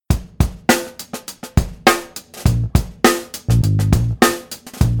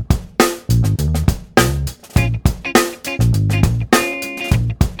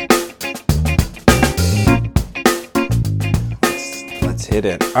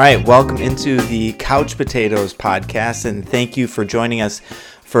did it. All right, welcome into the Couch Potatoes podcast, and thank you for joining us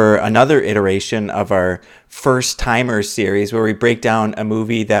for another iteration of our First Timer series, where we break down a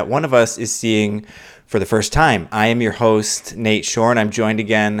movie that one of us is seeing for the first time. I am your host, Nate Shore, and I'm joined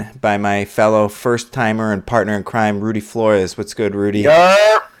again by my fellow first timer and partner in crime, Rudy Flores. What's good, Rudy?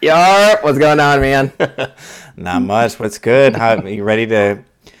 Yarp. What's going on, man? Not much. What's good? Are you ready to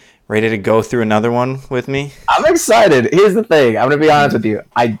go through another one with me? I'm excited. Here's the thing. I'm going to be honest with you.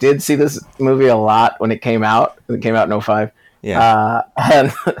 I did see this movie a lot when it came out. It came out in 2005. Yeah.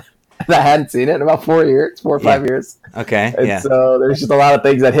 And I hadn't seen it in about 4 or 5 years. Okay. And so there's just a lot of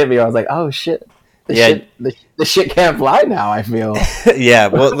things that hit me. I was like, oh, shit. The shit can't fly now, I feel. Yeah.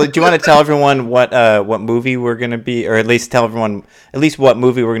 Well, do you want to tell everyone what movie we're going to be, or at least tell everyone what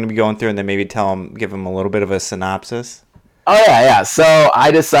movie we're going to be going through, and then maybe give them a little bit of a synopsis? Oh, yeah. So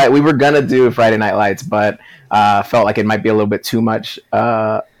I decided we were going to do Friday Night Lights, but felt like it might be a little bit too much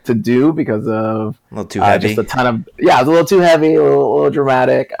to do because of a little too heavy. Just a ton of, it was a little too heavy, a little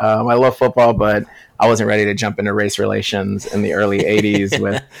dramatic. I love football, but I wasn't ready to jump into race relations in the early 80s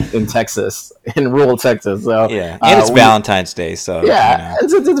in rural Texas. So yeah, and it's Valentine's Day, so yeah,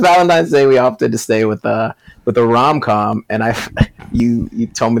 it's Valentine's Day. We opted to stay with a rom-com, and you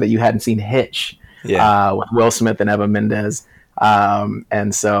told me that you hadn't seen Hitch. Yeah. With Will Smith and Eva Mendes.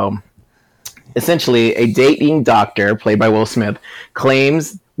 And so essentially a dating doctor played by Will Smith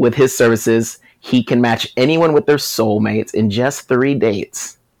claims with his services he can match anyone with their soulmates in just 3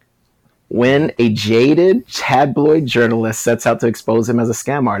 dates. When a jaded tabloid journalist sets out to expose him as a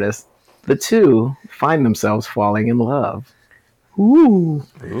scam artist, the two find themselves falling in love. Ooh.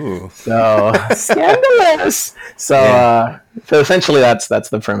 So scandalous. So essentially that's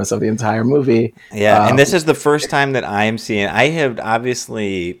the premise of the entire movie. Yeah, and this is the first time that I am seeing. I have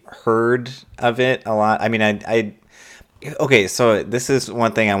obviously heard of it a lot. I mean, okay, so this is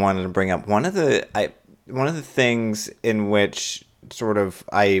one thing I wanted to bring up. One of the things in which sort of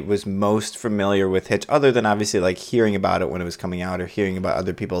I was most familiar with Hitch, other than obviously like hearing about it when it was coming out or hearing about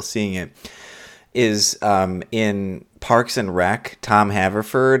other people seeing it, is in Parks and Rec, Tom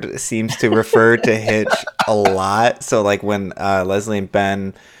Haverford seems to refer to Hitch a lot. So like when Leslie and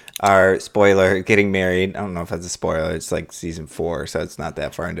Ben are, spoiler, getting married. I don't know if that's a spoiler. It's like season 4, so it's not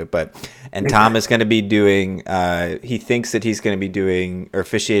that far into it. And Tom is going to be doing, he thinks that he's going to be doing or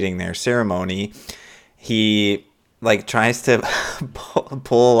officiating their ceremony. He like tries to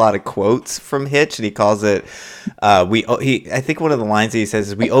pull a lot of quotes from Hitch, and he calls it I think one of the lines that he says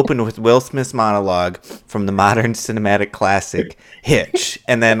is, "We opened with Will Smith's monologue from the modern cinematic classic Hitch."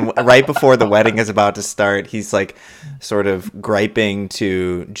 And then right before the wedding is about to start, he's like sort of griping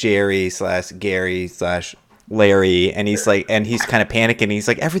to Jerry/Gary/Larry, and he's like, and he's kind of panicking. He's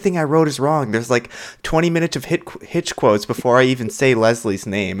like, "Everything I wrote is wrong. There's like 20 minutes of Hitch quotes before I even say Leslie's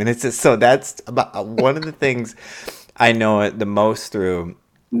name." And it's just, so that's about one of the things I know it the most through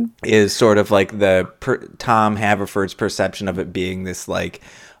is sort of like Tom Haverford's perception of it being this like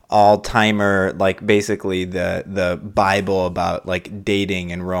all-timer, like basically the Bible about like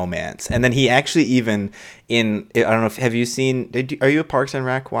dating and romance. And then he actually even I don't know if, have you seen, are you a Parks and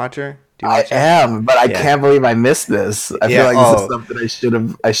Rec watcher? I am, but I can't believe I missed this. I feel like this is something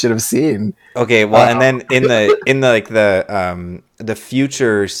I should have seen. Okay, well, and then in the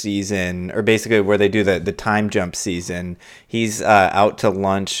future season, or basically where they do the time jump season, he's out to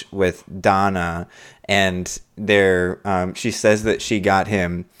lunch with Donna, and she says that she got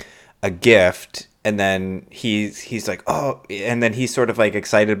him a gift, and then he's like, oh, and then he's sort of like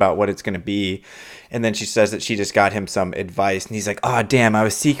excited about what it's going to be. And then she says that she just got him some advice. And he's like, oh, damn, I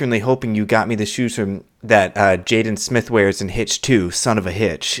was secretly hoping you got me the shoes from that Jaden Smith wears in Hitch 2, son of a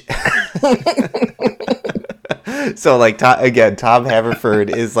hitch. So, like, Tom Haverford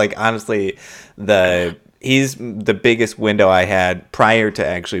is, like, honestly, he's the biggest window I had prior to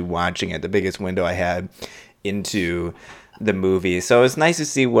actually watching it, the biggest window I had into the movie. So it was nice to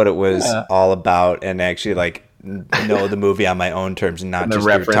see what it was all about and actually, like, know the movie on my own terms and not the just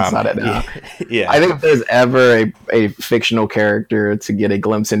reference on it now. Yeah. I think if there's ever a fictional character to get a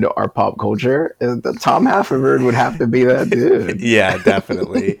glimpse into our pop culture, Tom Haverford would have to be that dude. Yeah,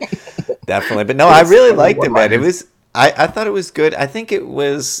 definitely. Definitely. But no, I really liked it, man. It was I thought it was good. I think it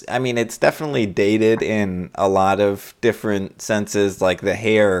was, I mean, it's definitely dated in a lot of different senses. Like the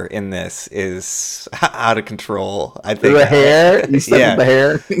hair in this is out of control. I think the hair, you said the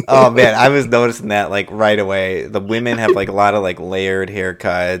hair. Oh man, I was noticing that like right away. The women have like a lot of like layered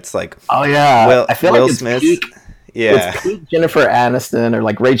haircuts. Like, oh yeah, I feel Will like Smith. It's peak Jennifer Aniston or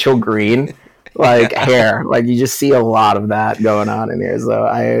like Rachel Green. Like hair, like you just see a lot of that going on in here. So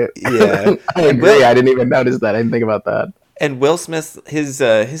I agree. I didn't even notice that. I didn't think about that. And Will Smith, his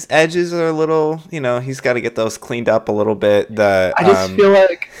edges are a little, he's got to get those cleaned up a little bit. I just feel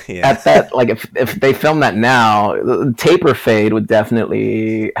like yeah. at that, like if they film that now, the taper fade would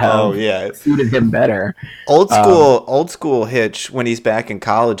definitely have suited him better. Old school Hitch, when he's back in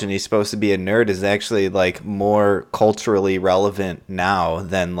college and he's supposed to be a nerd, is actually like more culturally relevant now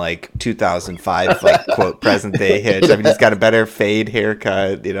than like 2005, like quote present day Hitch. I mean, he's got a better fade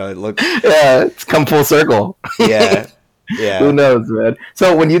haircut. It looks it's come full circle. Yeah. Yeah. Who knows, man?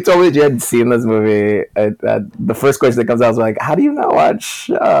 So when you told me you hadn't seen this movie, the first question that comes out was like, how do you not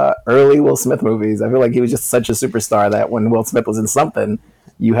watch early Will Smith movies? I feel like he was just such a superstar that when Will Smith was in something,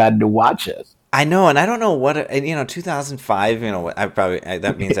 you had to watch it. I know, and I don't know what 2005.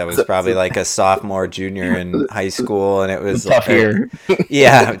 That means I was probably like a sophomore, junior in high school, and it was tough year.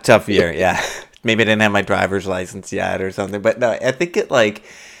 Yeah, tough year. Yeah, maybe I didn't have my driver's license yet or something. But no, I think it like.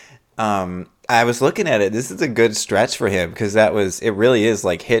 I was looking at it. This is a good stretch for him because it really is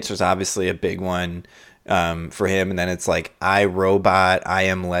like Hitch was obviously a big one for him. And then it's like I, Robot, I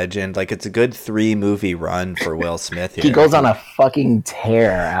Am Legend. Like it's a good 3-movie run for Will Smith here. He goes on a fucking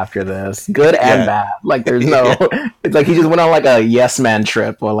tear after this. Good and bad. Like there's no, it's like he just went on like a yes man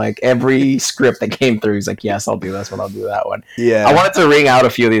trip or like every script that came through. He's like, yes, I'll do this one. I'll do that one. Yeah. I wanted to ring out a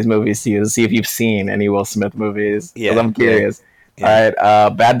few of these movies to you to see if you've seen any Will Smith movies. Yeah. I'm curious. Yeah. All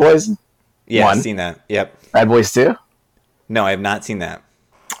right. Bad Boys. Yeah, I've seen that. Yep. Bad Boys 2? No, I have not seen that.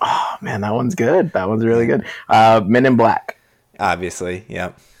 Oh, man, that one's good. That one's really good. Men in Black. Obviously,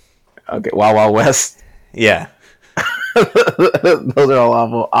 yep. Okay, Wild Wild West. Yeah. Those are all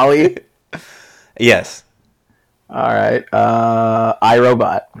awful. Ali? Yes. All right.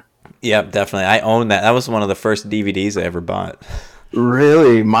 iRobot. Yep, definitely. I own that. That was one of the first DVDs I ever bought.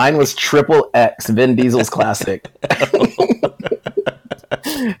 Really? Mine was Triple X, Vin Diesel's classic.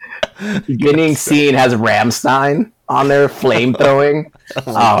 Beginning scene has Rammstein on there, flame throwing.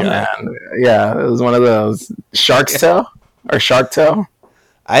 Oh man, yeah, it was one of those. Shark's Tale or Shark Tale.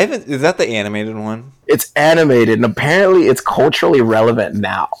 I haven't. Is that the animated one? It's animated, and apparently it's culturally relevant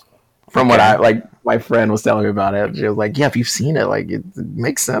now. From what my friend was telling me about it, she was like, "Yeah, if you've seen it, like it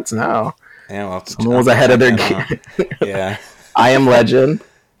makes sense now." Yeah, well, someone was ahead of their game. Yeah, I Am Legend.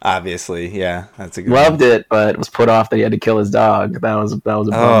 Obviously, yeah, that's a good. Loved it, but was put off that he had to kill his dog. That was a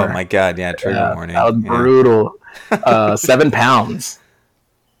bummer. Oh my god, yeah, trigger warning. That was brutal. 7 pounds.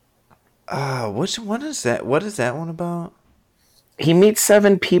 Which one is that? What is that one about? He meets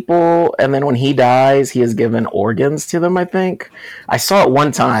 7 people, and then when he dies, he is given organs to them. I think I saw it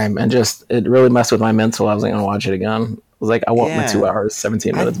one time, and it really messed with my mental. I was like, I'm gonna watch it again. I was like, I want my 2 hours,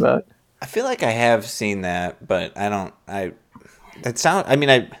 17 minutes back. I feel like I have seen that, but I don't. I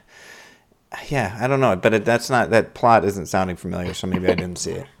don't know, but that's not, that plot isn't sounding familiar, so maybe I didn't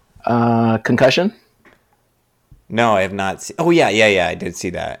see it. Concussion? No, I have not seen. Oh yeah, I did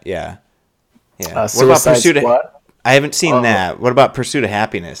see that. Yeah. What about Pursuit of? I haven't seen that. What about Pursuit of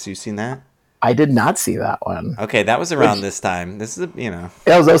Happiness? You seen that? I did not see that one. Okay, that was around this time. This is Yeah,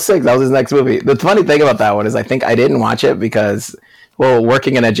 it was 2006. That was his next movie. The funny thing about that one is I think I didn't watch it because,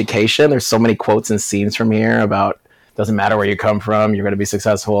 working in education, there's so many quotes and scenes from here about doesn't matter where you come from, you're going to be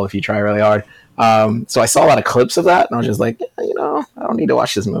successful if you try really hard. So I saw a lot of clips of that, and I was just like, I don't need to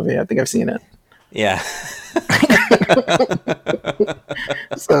watch this movie. I think I've seen it. Yeah.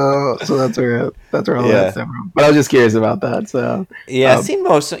 so that's where all that's from. But I was just curious about that. So yeah, I've seen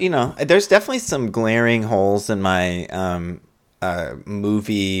most. There's definitely some glaring holes in my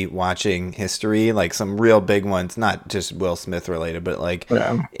movie watching history, like some real big ones, not just Will Smith related, but like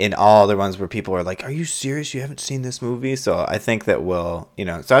in all the ones where people are like, are you serious, you haven't seen this movie? So I think that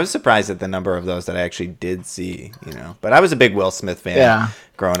so I was surprised at the number of those that I actually did see, but I was a big Will Smith fan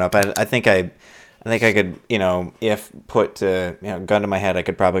growing up. I think I could, if put to, gun to my head, I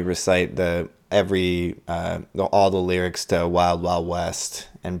could probably recite all the lyrics to Wild Wild West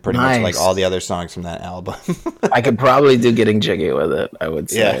and pretty much like all the other songs from that album. I could probably do Getting Jiggy with it, I would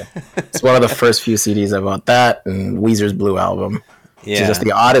say. Yeah. It's one of the first few CDs I bought, that and Weezer's Blue Album. Yeah. Which is just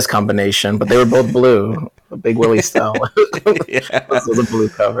the oddest combination, but they were both blue. A Big Willie style. This was a blue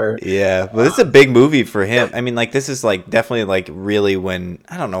cover. Yeah, but this is a big movie for him. I mean, like, this is like definitely like really when,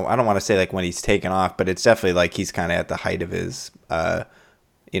 I don't know, I don't want to say like when he's taken off, but it's definitely like he's kind of at the height of his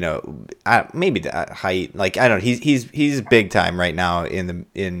maybe the height, like, I don't know, he's big time right now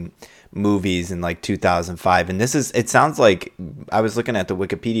in movies in like 2005, and it sounds like, I was looking at the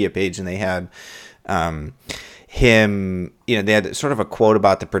Wikipedia page and they had him, they had sort of a quote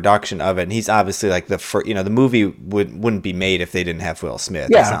about the production of it, and he's obviously like the movie wouldn't be made if they didn't have Will Smith.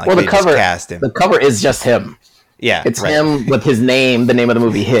 Yeah, it's not like the cover, cast him. The cover is just him. Yeah, it's him with his name, the name of the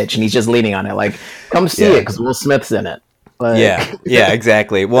movie Hitch, and he's just leaning on it, like, come see it because Will Smith's in it. Like, Yeah,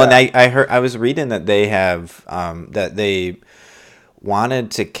 exactly. Well, and I was reading that they have that they wanted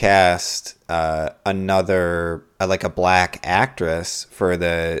to cast another like a black actress for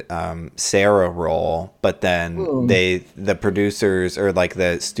the Sarah role, but then the producers or like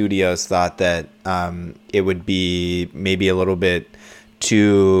the studios thought that it would be maybe a little bit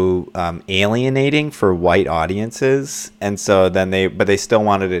too alienating for white audiences, and so then they still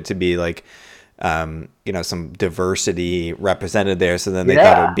wanted it to be like some diversity represented there. So then they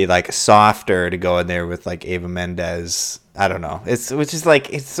thought it would be like softer to go in there with like Eva Mendes. I don't know. Which is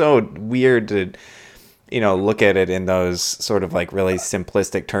like, it's so weird to, look at it in those sort of like really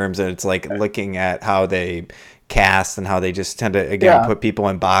simplistic terms. And it's like looking at how they cast and how they just tend to, again, put people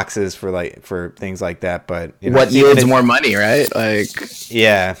in boxes for things like that. But what yields more money, right? Like,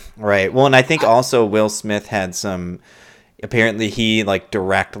 yeah, right. Well, and I think also Will Smith had apparently he like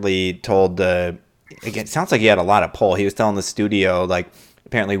directly told again, it sounds like he had a lot of pull. He was telling the studio, like,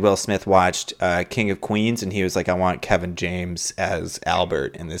 apparently Will Smith watched King of Queens and he was like, I want Kevin James as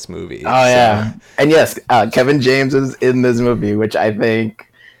Albert in this movie. Oh, yeah. And yes, Kevin James is in this movie, which I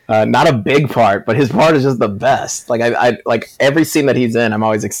think not a big part, but his part is just the best. Like, I like every scene that he's in, I'm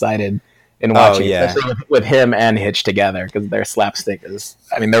always excited in watching, especially with him and Hitch together, because their slapstick is,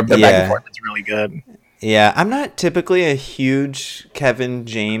 their back and forth is really good. Yeah, I'm not typically a huge Kevin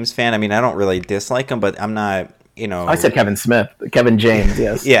James fan. I don't really dislike him, but I'm not, I said Kevin Smith. Kevin James,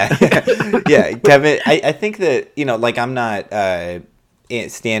 yes. Yeah. Yeah, Kevin. I think that, like I'm not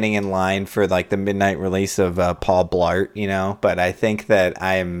standing in line for like the midnight release of Paul Blart, but I think that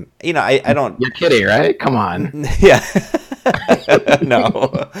I'm, I don't. You're kidding, right? Come on. Yeah. No.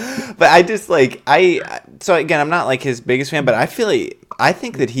 But I just like, so again, I'm not like his biggest fan, but I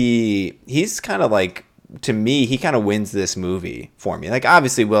think that he's kind of like, to me, he kind of wins this movie for me. Like,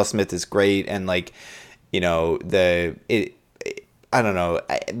 obviously Will Smith is great, and like, I don't know,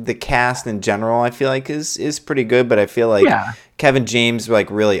 the cast in general I feel like is pretty good, but I feel like Kevin James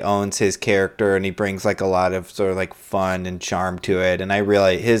like really owns his character, and he brings like a lot of sort of like fun and charm to it, and I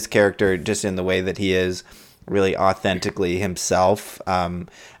really, his character, just in the way that he is really authentically himself.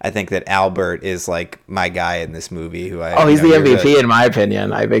 I think that Albert is like my guy in this movie. He's the MVP in my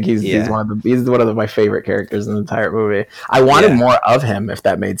opinion. I think he's one of my favorite characters in the entire movie. I wanted more of him, if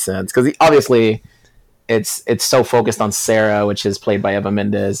that made sense, because obviously it's so focused on Sarah, which is played by Eva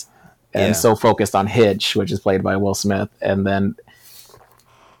Mendes, and so focused on Hitch, which is played by Will Smith, and then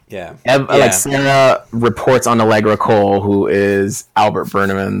like Sarah reports on Allegra Cole, who is Albert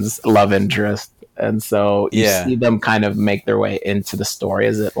Berneman's love interest. And so you see them kind of make their way into the story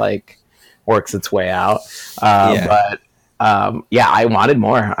as it like works its way out. But I wanted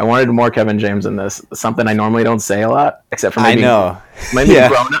more. I wanted more Kevin James in this. Something I normally don't say a lot, except for maybe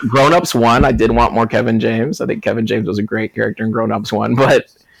Grown Ups 1. I did want more Kevin James. I think Kevin James was a great character in Grown Ups 1, but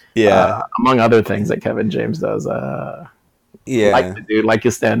among other things that Kevin James does, like the dude, like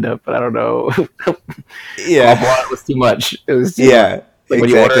his stand up, but I don't know. It was too much. It was too much. Like when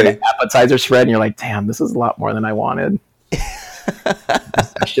you order an appetizer spread and you're like, damn, this is a lot more than I wanted.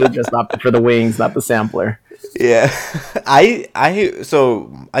 I should have just opted for the wings, not the sampler. Yeah.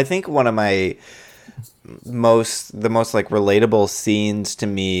 So I think one of the most like relatable scenes to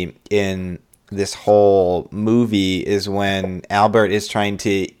me in this whole movie is when Albert is trying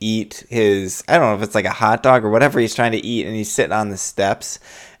to eat his, I don't know if it's like a hot dog or whatever he's trying to eat, and he's sitting on the steps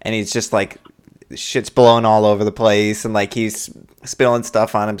and he's just like, shit's blowing all over the place, and like he's spilling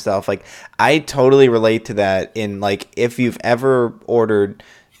stuff on himself. Like, I totally relate to that in like, if you've ever ordered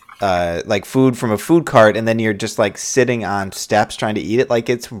like food from a food cart and then you're just like sitting on steps trying to eat it, like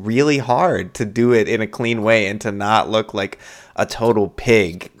it's really hard to do it in a clean way and to not look like a total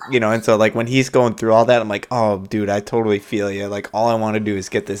pig, and so like when he's going through all that, I'm like, oh dude, I totally feel you. Like, all I want to do is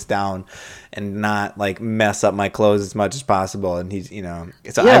get this down and not like mess up my clothes as much as possible. And he's,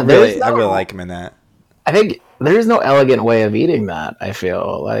 so I really like him in that. I think there's no elegant way of eating that. I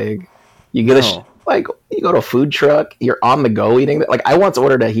feel like you get like you go to a food truck, you're on the go eating that. Like, I once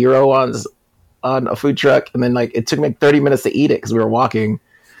ordered a hero on a food truck, and then like it took me like 30 minutes to eat it because we were walking.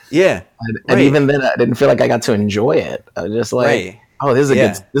 Yeah, and even then I didn't feel like I got to enjoy it. I was just like, oh, this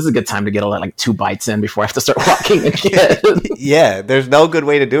is a good time to get like 2 bites in before I have to start walking again. Yeah, there's no good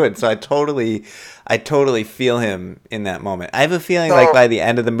way to do it. So I totally feel him in that moment. I have a feeling like by the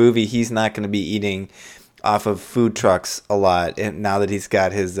end of the movie, he's not going to be eating off of food trucks a lot, and now that he's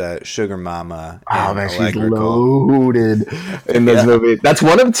got his sugar mama. Oh man, she's loaded in this movie. That's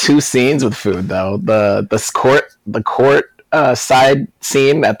one of 2 scenes with food though. The court side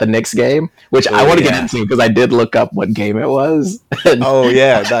scene at the Knicks game, which I Oh want to get yeah. into because I did look up what game it was, and, Oh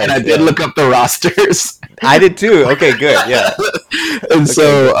yeah, nice. and I did Yeah. look up the rosters. I did too. Okay, good. Yeah. And Okay, so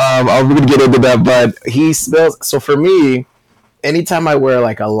good. I'm going to get into that. But he spells. So for me, anytime I wear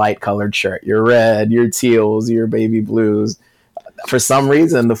like a light colored shirt, your red, your teals, your baby blues, for some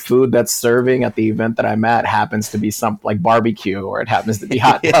reason, the food that's serving at the event that I'm at happens to be something like barbecue, or it happens to be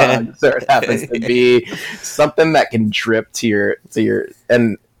hot Yeah. dogs, or it happens to be something that can drip to your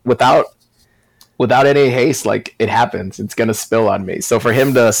and without any haste, like it happens, it's gonna spill on me. So for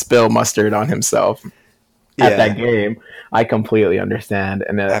him to spill mustard on himself at that Yeah. game, I completely understand,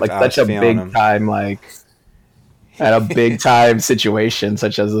 and After like I was such a feeling big him. time like at a big time situation,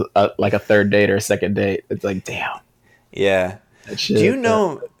 such as like a third date or a second date, it's like damn Yeah. that Do you shit.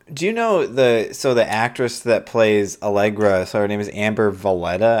 know? Do you know the actress that plays Allegra? So her name is Amber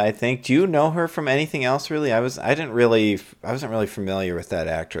Valletta, I think. Do you know her from anything else? Really, I wasn't really familiar with that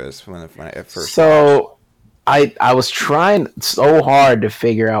actress when I first watched. So I was trying so hard to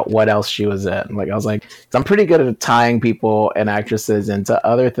figure out what else she was in. Like I was like, 'cause I'm pretty good at tying people and actresses into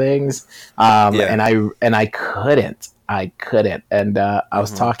other things, Yeah. and I couldn't. And I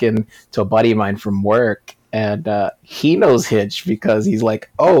was Hmm. talking to a buddy of mine from work, and he knows Hitch because he's like,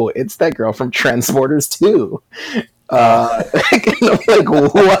 "Oh, it's that girl from Transporters too." Uh, Oh, and I'm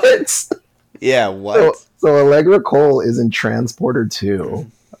like, "What?" yeah. So, What? so Allegra Cole is in Transporter 2,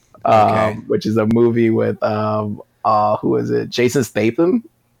 Okay. which is a movie with who is it? Jason Statham,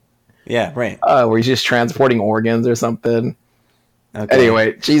 Yeah. Right. where he's just transporting organs or something. Okay.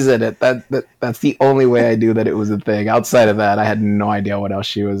 Anyway, she's in it. That's the only way I knew that it was a thing. Outside of that, I had no idea what else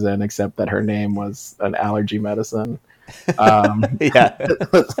she was in, except that her name was an allergy medicine. Yeah.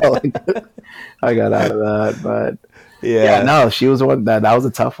 That's all I got out of that. But yeah, Yeah. no, she was one that was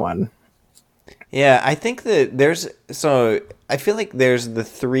a tough one. Yeah, I think that there's so I feel like there's the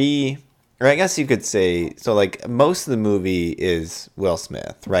three, or I guess you could say so. Like most of the movie is Will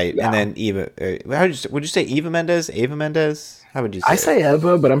Smith, right? And Yeah, then would you say Eva Mendes? Ava Mendes? How would you I say it? say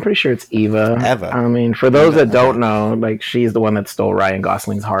Eva, but I'm pretty sure it's Eva. Eva. I mean, for those Eva. that Okay. don't know, like she's the one that stole Ryan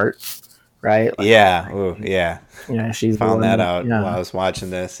Gosling's heart, right? Like, Yeah. Ooh, yeah. yeah, she's the Found one that that, out while yeah. I was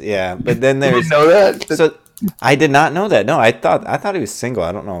watching this. Yeah. But then You didn't there's know that? so I did not know that. No, I thought he was single.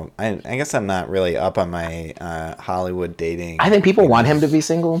 I don't know. I guess I'm not really up on my Hollywood I dating. think people You want know. him to be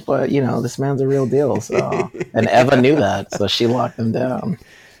single, but this man's a real deal. So, and Eva knew that, so she locked him down.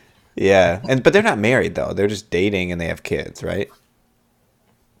 Yeah, but they're not married though. They're just dating and they have kids, right?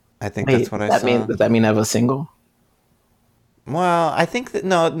 I think that's Wait, what I saw. does that mean Eva's single? Well, I think that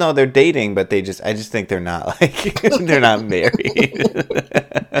no, they're dating, but I just think they're not like they're not married.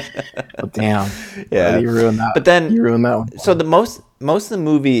 Oh, damn, Yeah, you ruined that. but then You ruined that one. so the most of the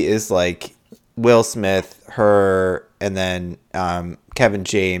movie is like Will Smith, her, and then Kevin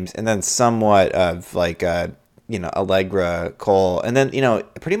James, and then somewhat of like Allegra Cole, and then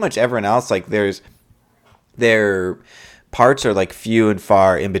pretty much everyone else. Like their parts are like few and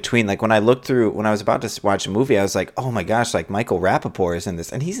far in between. Like when I was about to watch a movie, I was like, oh my gosh, like Michael Rappaport is in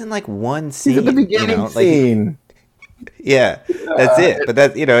this, and he's in like one He's at the scene. beginning Like scene. yeah, that's it.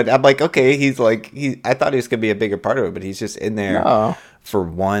 But I'm like, okay, I thought he was gonna be a bigger part of it, but he's just in there No, for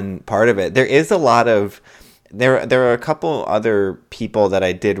one part of it. There is a lot of there are a couple other people that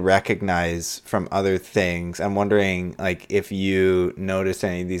I did recognize from other things. I'm wondering like if you noticed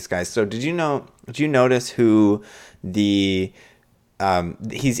any of these guys. So did you notice who the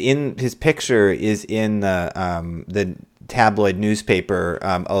he's in his picture is in the tabloid newspaper,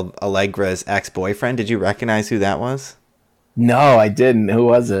 Allegra's ex-boyfriend. Did you recognize who that was? no, I didn't. Who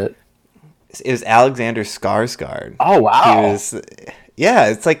was it? It was Alexander Skarsgård. Oh He wow. was, yeah.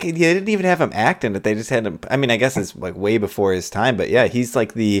 It's like they didn't even have him act in it. They just had him. I mean, I guess it's like way before his time, but yeah, he's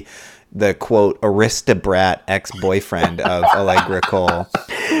like the quote aristobrat ex-boyfriend of Allegra Cole.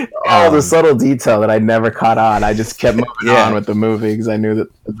 Oh, the subtle detail that I never caught on. I just kept moving Yeah. on with the movie because I knew that.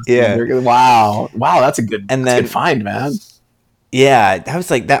 Yeah. Wow, that's a good. And That's a then good find, man. yeah, I was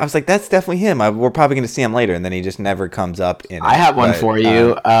like that's definitely him. We're probably going to see him later, and then he just never comes up in it. I have one But, for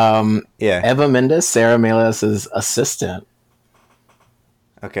you. Yeah. Eva Mendes, Sarah Miles' assistant.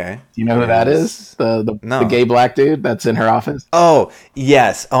 Okay. Do you know who that is? The No. gay black dude that's in her office. Oh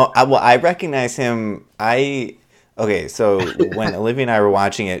yes. Oh, I recognize him. Okay. So when Olivia and I were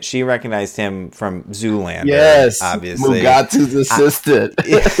watching it, she recognized him from Zoolander. Yes, obviously. Mugatu's assistant.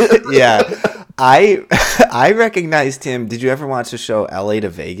 Yeah. I recognized him. Did you ever watch the show L.A. to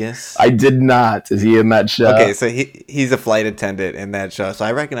Vegas? I did not. Is he in that show? Okay, so he's a flight attendant in that show. So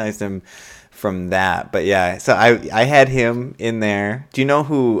I recognized him from that. But yeah, so I had him in there. Do you know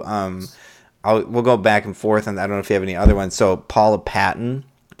who we'll go back and forth, and I don't know if you have any other ones. So Paula Patton,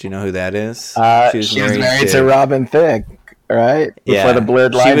 do you know who that is? She was married to Robin Thicke, right? Before the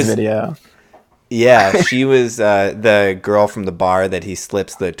Blurred Lines video. Yeah, she was the girl from the bar that he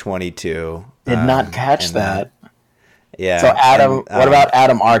slips the 22. Did not catch that. Yeah. So Adam, what about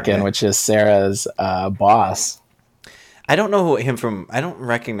Adam Arkin, which is Sarah's boss? I don't know him from. I don't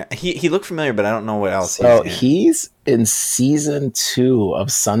recognize. He looked familiar, but I don't know what else. So he's in season 2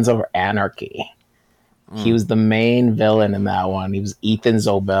 of Sons of Anarchy. He was the main villain in that one. He was Ethan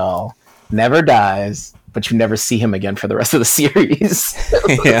Zobel. Never dies, but you never see him again for the rest of the series.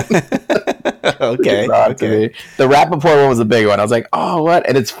 Yeah. Okay. The Rappaport one was a big one. I was like, oh, what?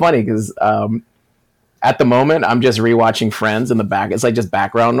 And it's funny because at the moment, I'm just rewatching Friends in the back. It's like just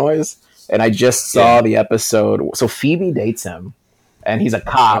background noise. And I just saw the episode. So Phoebe dates him, and he's a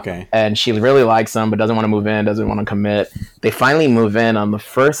cop, and she really likes him, but doesn't want to move in, doesn't want to commit. They finally move in on the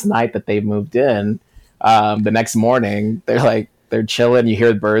first night that they moved in. The next morning, they're chilling. You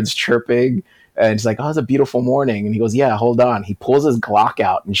hear birds chirping, and she's like, "Oh, it's a beautiful morning." And he goes, "Yeah, hold on." He pulls his Glock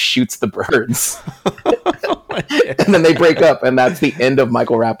out and shoots the birds. And then they break up, and that's the end of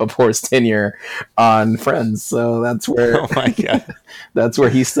Michael Rappaport's tenure on Friends. So that's where, that's where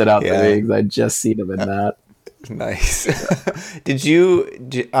he stood out to me, because I just seen him in that. Nice. Did you?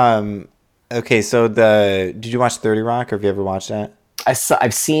 Okay, so did you watch 30 Rock, or have you ever watched that?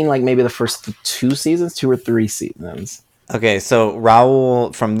 I've seen like maybe the first 2 seasons, 2 or 3 seasons. Okay, so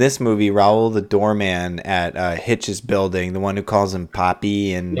Raul from this movie, Raul the doorman at Hitch's building, the one who calls him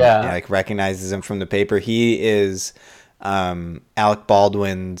Poppy and like recognizes him from the paper. He is Alec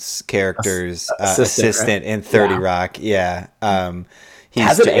Baldwin's character's assistant in 30 Rock. Yeah, he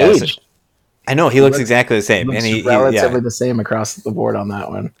hasn't aged. I know, he looks exactly the same, and he's relatively the same across the board on that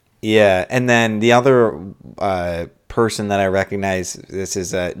one. Yeah, and then the other person that I recognize, this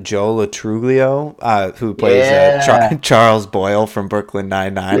is Joe Latruglio, who plays Charles Boyle from Brooklyn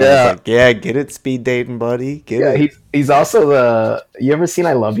Nine-Nine. Yeah. I was like, yeah, get it, speed dating, buddy. Get it. He's also you ever seen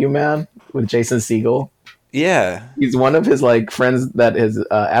I Love You, Man with Jason Segel? Yeah. He's one of his like friends that his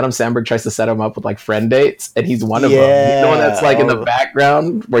Adam Sandberg tries to set him up with like friend dates, and he's one of them. He's the one that's like in the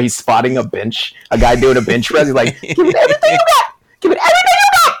background where he's spotting a guy doing a bench press. He's like, give it everything you got! Give it everything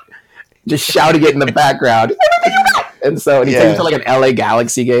you got! Just shouting it in the background. And so he takes it to like an LA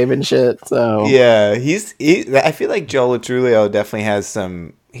Galaxy game and shit. So yeah, I feel like Joe Latruglio definitely has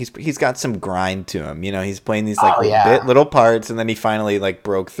some. He's got some grind to him. You know, he's playing these like little parts, and then he finally like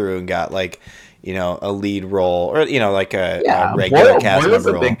broke through and got like, you know, a lead role, or you know, like a regular cast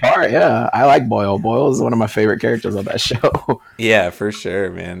member role. Boyle's a big part. Yeah, I like Boyle. Boyle is one of my favorite characters on that show. Yeah, for sure,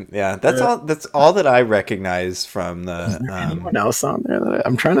 man. Yeah, that's all that I recognize from the. Is there anyone else on there?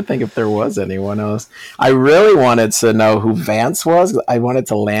 I'm trying to think if there was anyone else. I really wanted to know who Vance was. I wanted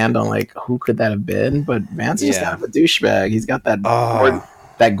to land on like who could that have been, but Vance is just kind of a douchebag. He's got that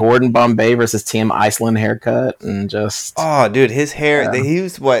Gordon Bombay versus Team Iceland haircut, and just dude, his hair. He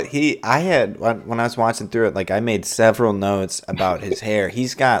was I had when I was watching through it. Like I made several notes about his hair.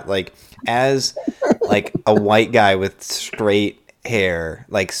 He's got like like a white guy with straight hair,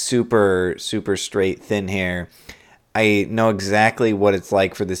 like super super straight thin hair. I know exactly what it's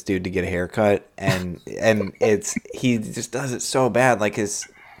like for this dude to get a haircut, and he just does it so bad. Like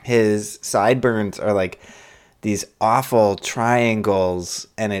his sideburns are like these awful triangles,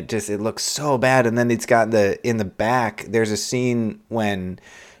 and it looks so bad. And then it's got in the back, there's a scene when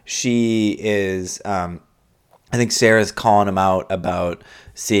she is I think Sarah's calling him out about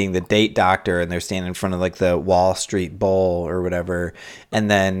seeing the date doctor, and they're standing in front of like the Wall Street Bowl or whatever, and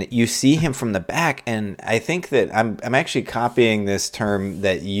then you see him from the back, and I think that I'm actually copying this term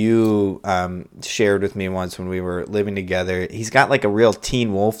that you shared with me once when we were living together. He's got like a real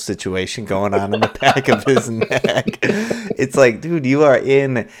Teen Wolf situation going on in the back of his neck. It's like, dude, you are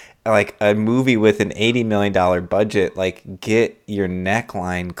in like a movie with an $80 million budget. Like, get your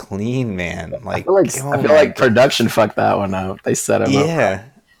neckline clean, man. Like, I feel like production fucked that one up. They set him up. Yeah.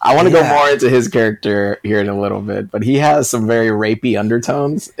 I want to go more into his character here in a little bit, but he has some very rapey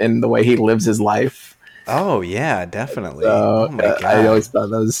undertones in the way he lives his life. Oh yeah, definitely. Oh my God. I always thought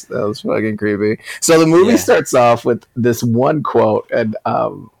that was fucking creepy. So the movie starts off with this one quote, and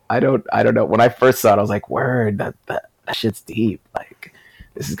I don't know. When I first saw it, I was like, "Word, that shit's deep. Like,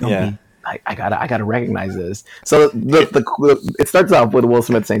 this is gonna be." I gotta recognize this. So it starts off with Will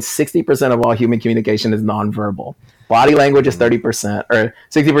Smith saying 60% of all human communication is nonverbal. Body language is 30%, or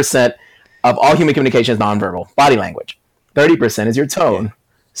 60% of all human communication is nonverbal. Body language. 30% is your tone. Yeah.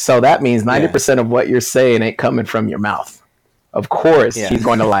 So that means 90% of what you're saying ain't coming from your mouth. Of course, she's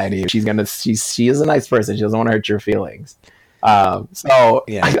going to lie to you. She is a nice person. She doesn't want to hurt your feelings. So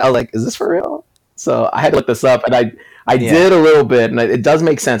Yeah. I was like, is this for real? So I had to look this up, and I Yeah. did a little bit, and it does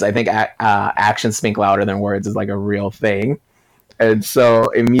make sense. I think actions speak louder than words is like a real thing. And so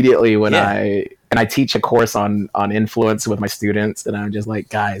immediately when Yeah. I teach a course on influence with my students, and I'm just like,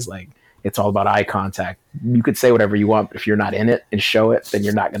 guys, like it's all about eye contact. You could say whatever you want, but if you're not in it and show it, then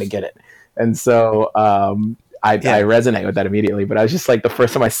you're not going to get it. And so I Yeah. resonate with that immediately. But I was just like the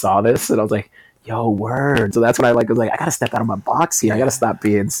first time I saw this, and I was like, yo, word. So that's when I was like, I gotta step out of my box here. I gotta Yeah. stop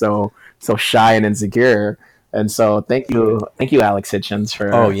being so shy and insecure. And so thank you, Alex Hitchens,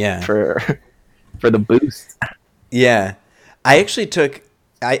 Oh yeah. for the boost. Yeah. I actually took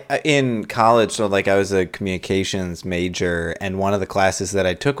in college, so like I was a communications major, and one of the classes that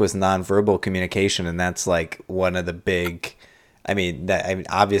I took was nonverbal communication, and that's like one of the big. I mean,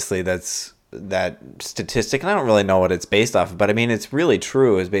 obviously that's that statistic, and I don't really know what it's based off of, but I mean, it's really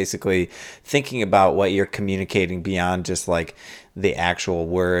true. Is basically thinking about what you're communicating beyond just like the actual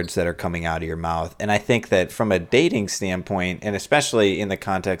words that are coming out of your mouth. And I think that from a dating standpoint, and especially in the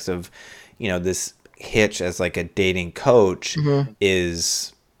context of, this Hitch as like a dating coach Mm-hmm.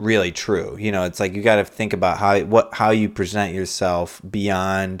 is really true. It's like you got to think about how you present yourself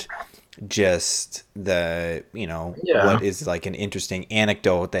beyond just the Yeah. what is like an interesting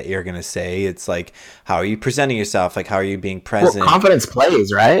anecdote that you're gonna say. It's like, how are you presenting yourself, like how are you being Well, present. confidence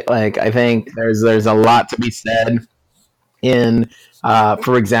plays, right? Like I think there's a lot to be said in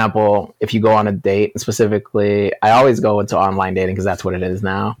for example, if you go on a date, specifically I always go into online dating because that's what it is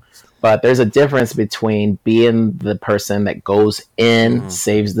now, but there's a difference between being the person that goes in, Hmm.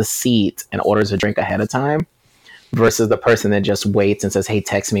 saves the seat, and orders a drink ahead of time versus the person that just waits and says, hey,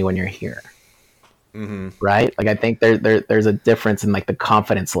 text me when you're here. Hmm. Right, like I think there's a difference in like the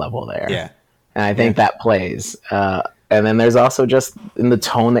confidence level there, Yeah. and I Yeah. think that plays. And then there's also just in the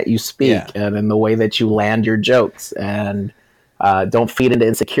tone that you Yeah. speak and in the way that you land your jokes, and don't feed into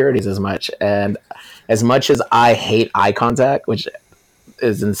insecurities as much. And as much as I hate eye contact, which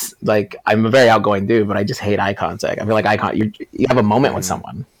like I'm a very outgoing dude, but I just hate eye contact. I feel like you have a moment with Hmm.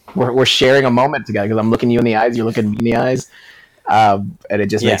 someone. We're sharing a moment together because I'm looking you in the eyes, you're looking me in the eyes, and it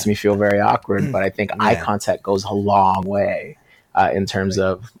just Yeah. makes me feel very awkward. But I think eye Yeah. contact goes a long way in terms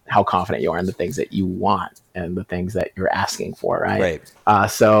of how confident you are in the things that you want and the things that you're asking for, right? Right.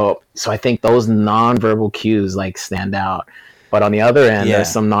 So I think those nonverbal cues like stand out. But on the other end, there's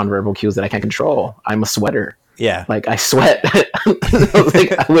Yeah. some nonverbal cues that I can't control. I'm a sweater. Yeah. Like I sweat.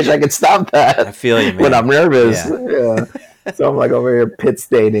 Like, I wish I could stop I that feel you, when man. I'm nervous. Yeah. Yeah. So I'm like over here pit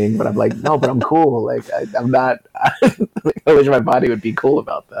staining, but I'm like, no, but I'm cool. Like I'm not. I wish my body would be cool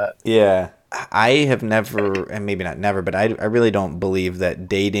about that. Yeah. I have never, and maybe not never, but I really don't believe that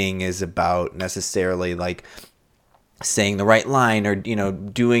dating is about necessarily like saying the right line or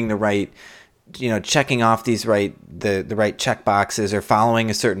doing the right, checking off the right check boxes or following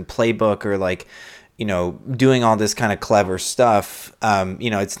a certain playbook or like doing all this kind of clever stuff.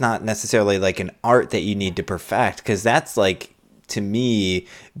 It's not necessarily like an art that you need to perfect, because that's like, to me,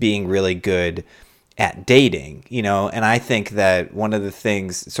 being really good at dating. And I think that one of the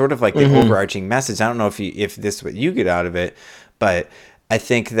things, sort of like the Mm-hmm. overarching message, I don't know if this is what you get out of it, but I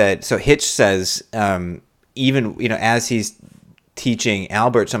think that, so Hitch says, even as he's teaching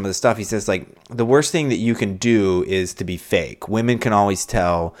Albert some of the stuff, he says like, the worst thing that you can do is to be fake. Women can always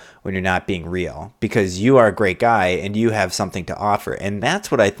tell when you're not being real, because you are a great guy and you have something to offer. And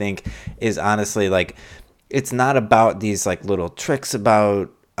that's what I think is honestly like, it's not about these like little tricks about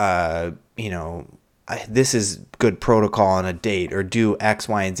this is good protocol on a date or do X,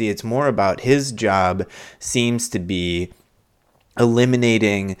 Y, and Z. It's more about his job seems to be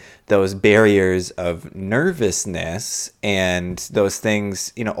eliminating those barriers of nervousness and those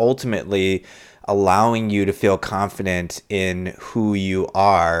things, ultimately allowing you to feel confident in who you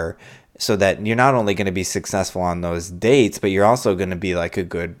are, so that you're not only going to be successful on those dates, but you're also going to be like a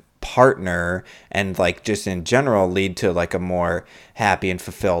good partner and like just in general lead to like a more happy and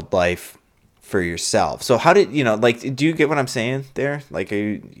fulfilled life for yourself. So how did like, do you get what I'm saying there? Like, are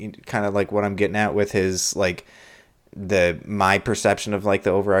you kind of like what I'm getting at with his like my perception of like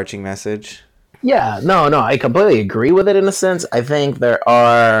the overarching message? Yeah, no, I completely agree with it in a sense. I think there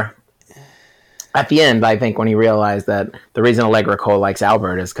are at the end. I think when he realized that the reason Allegra Cole likes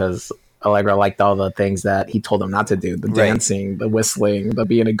Albert is because Allegra liked all the things that he told him not to do: the Right. dancing, the whistling, the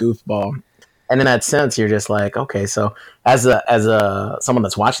being a goofball. And in that sense, you're just like, okay, so as a someone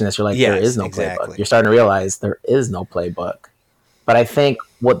that's watching this, you're like, there is Yes, no playbook. exactly. You're starting to realize there is no playbook. But I think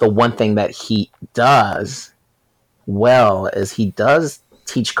what the one thing that he does well is he does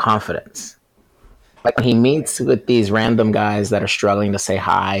teach confidence. Like when he meets with these random guys that are struggling to say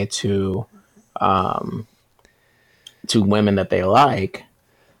hi to to women that they like,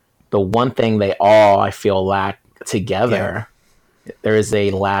 the one thing they all, I feel, lack together, there is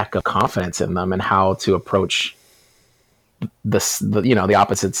a lack of confidence in them and how to approach the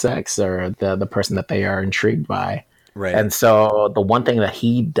opposite sex or the person that they are intrigued by. Right. And so the one thing that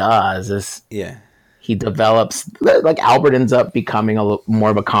he does is Yeah. he develops, like Albert ends up becoming a little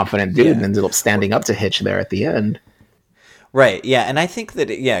more of a confident dude and ends up standing up to Hitch there at the end. Right. Yeah. And I think that,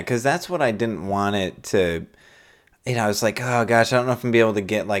 because that's what I didn't want it to, I was like, oh gosh, I don't know if I'm gonna be able to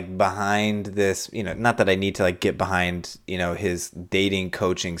get like behind this, not that I need to like get behind, his dating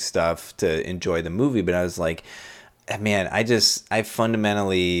coaching stuff to enjoy the movie, but I was like, man, I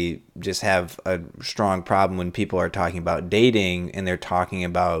fundamentally just have a strong problem when people are talking about dating and they're talking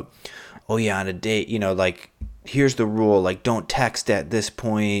about, oh yeah, on a date, like, here's the rule, like, don't text at this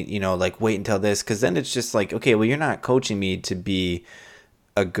point, like, wait until this, because then it's just like, okay, well, you're not coaching me to be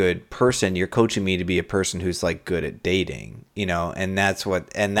a good person, you're coaching me to be a person who's like good at dating, and that's not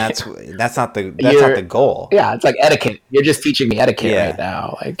the goal. Yeah, it's like etiquette. You're just teaching me etiquette right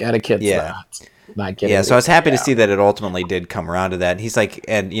now. Like, etiquette's not getting. Yeah, so I was happy to see that it ultimately did come around to that. And he's like,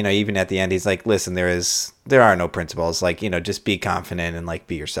 and even at the end, he's like, listen, there are no principles. Like, just be confident and like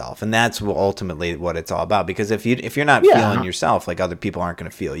be yourself, and that's ultimately what it's all about. Because if you're not feeling yourself, like, other people aren't going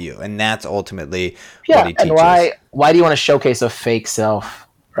to feel you, and that's ultimately what he teaches. And why do you want to showcase a fake self,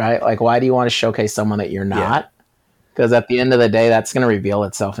 right? Like, why do you want to showcase someone that you're not? Because at the end of the day, that's going to reveal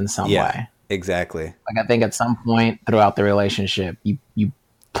itself in some way. Exactly. Like, I think at some point throughout the relationship, you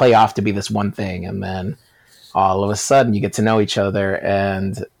play off to be this one thing, and then all of a sudden you get to know each other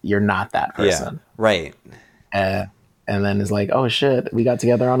and you're not that person. Yeah, right. And then it's like, oh shit, we got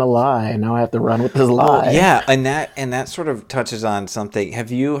together on a lie. Now I have to run with this lie. Oh, yeah, and that sort of touches on something.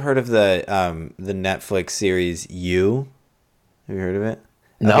 Have you heard of the Netflix series You? Have you heard of it?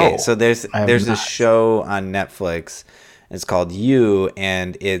 No. Okay, so there's a show on Netflix. It's called You,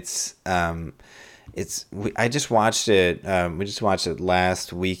 and I just watched it. We just watched it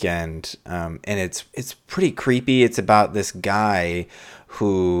last weekend, and it's pretty creepy. It's about this guy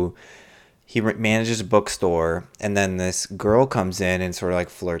who manages a bookstore, and then this girl comes in and sort of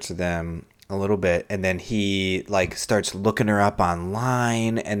like flirts with them a little bit, and then he like starts looking her up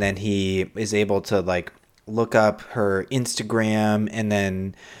online, and then he is able to like look up her Instagram, and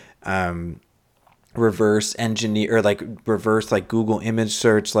then reverse engineer, or like reverse like Google image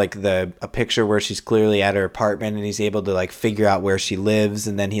search like a picture where she's clearly at her apartment, and he's able to like figure out where she lives,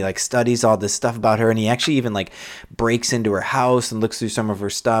 and then he like studies all this stuff about her, and he actually even like breaks into her house and looks through some of her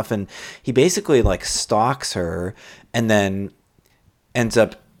stuff, and he basically like stalks her, and then ends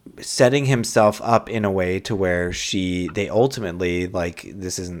up setting himself up in a way to where they ultimately, like,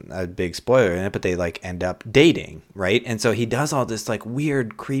 this isn't a big spoiler in it, but they like end up dating, right? And so he does all this like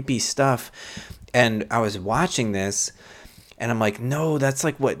weird creepy stuff, and I was watching this and I'm like, no, that's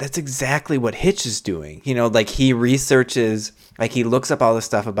exactly what Hitch is doing. Like, he researches, like, he looks up all this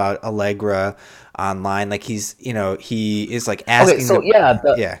stuff about Allegra online, like he is like asking.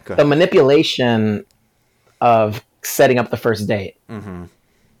 Okay, so the manipulation of setting up the first date. Mm-hmm.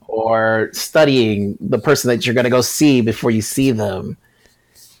 Or studying the person that you're going to go see before you see them.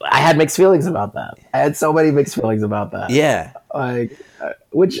 I had mixed feelings about that. I had so many mixed feelings about that. Yeah. Like,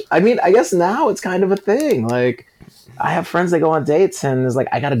 which, I mean, I guess now it's kind of a thing. Like, I have friends that go on dates and it's like,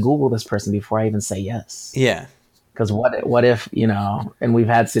 I got to Google this person before I even say yes. Yeah. Because what if, and we've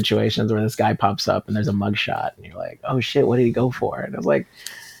had situations where this guy pops up and there's a mugshot and you're like, oh shit, what did he go for? And it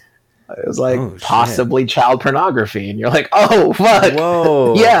was like possibly child pornography, and you're like, oh fuck,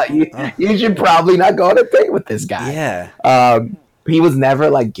 whoa, yeah, you should probably not go on a date with this guy. Yeah, he was never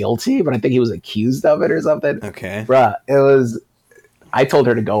like guilty, but I think he was accused of it or something. Okay, bruh, it was. I told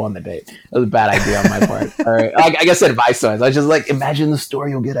her to go on the date. It was a bad idea on my part. All right, I guess advice-wise, I was just like, imagine the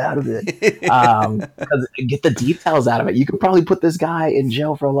story you'll get out of it. Because get the details out of it. You could probably put this guy in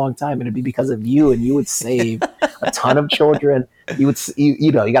jail for a long time, and it'd be because of you, and you would save a ton of children. You would, you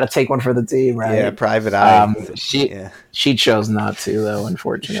got to take one for the team, right? Yeah, private eye. She chose not to, though,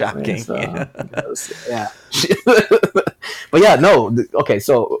 unfortunately. Shocking. So, yeah. But yeah, no. Okay,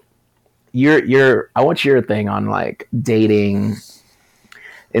 so I want your thing on like dating.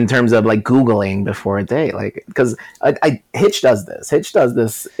 In terms of like Googling before a date, like, because Hitch does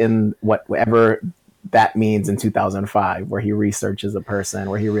this in whatever that means in 2005, where he researches a person,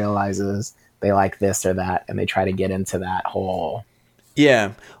 where he realizes they like this or that, and they try to get into that whole,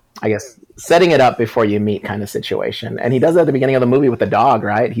 I guess, setting it up before you meet kind of situation. And he does that at the beginning of the movie with the dog,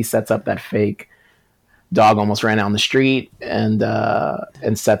 right? He sets up that fake dog almost ran down the street and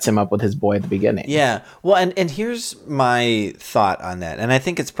sets him up with his boy at the beginning. Yeah. Well, and here's my thought on that. And I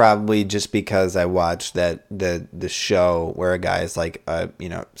think it's probably just because I watched the show where a guy is like a,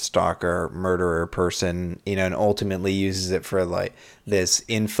 stalker, murderer person, and ultimately uses it for like this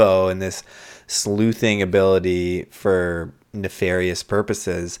info and this sleuthing ability for nefarious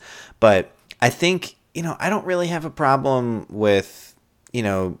purposes. But I think, I don't really have a problem with,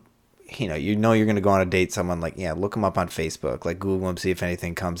 you're going to go on a date someone, like, yeah, look them up on Facebook, like Google them, see if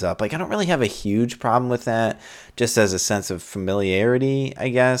anything comes up. Like, I don't really have a huge problem with that, just as a sense of familiarity, I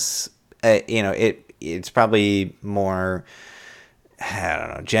guess. It's probably more, I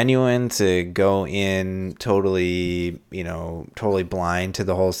don't know, genuine to go in totally blind to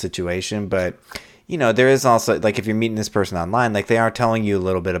the whole situation. But there is also, like, if you're meeting this person online, like, they are telling you a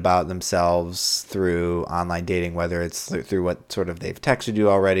little bit about themselves through online dating, whether it's through what sort of they've texted you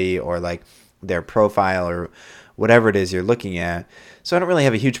already or like their profile or whatever it is you're looking at. So I don't really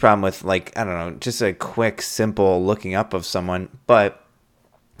have a huge problem with, like, I don't know, just a quick, simple looking up of someone. But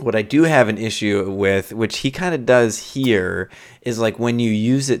what I do have an issue with, which he kind of does here, is like when you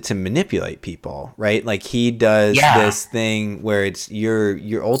use it to manipulate people, right? Like he does this thing where it's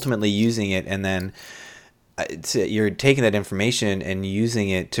you're ultimately using it, and then you're taking that information and using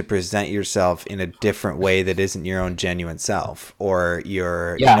it to present yourself in a different way that isn't your own genuine self, or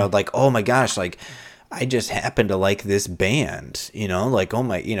you're like, oh my gosh, like, I just happen to like this band, like, oh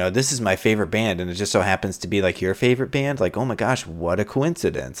my, this is my favorite band, and it just so happens to be like your favorite band. Like, oh my gosh, what a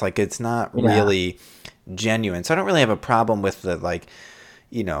coincidence. Like, it's not really genuine. So I don't really have a problem with the, like,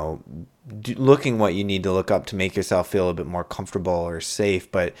 looking what you need to look up to make yourself feel a bit more comfortable or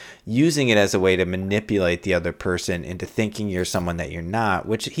safe, but using it as a way to manipulate the other person into thinking you're someone that you're not,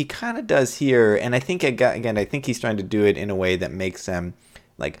 which he kind of does here. And I think, again, I think he's trying to do it in a way that makes them,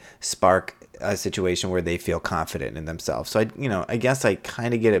 like, spark a situation where they feel confident in themselves. So I guess I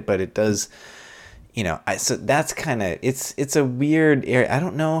kind of get it, but it does, so that's kind of, it's a weird area. I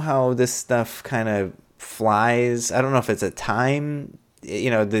don't know how this stuff kind of flies. I don't know if it's a time,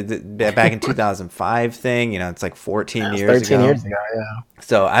 the back in 2005 thing, it's like 14 years 13 ago. years ago, yeah.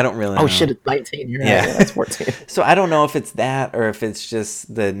 So I don't really know. Oh shit, it's 19. You're right. Yeah, that's 14. So I don't know if it's that or if it's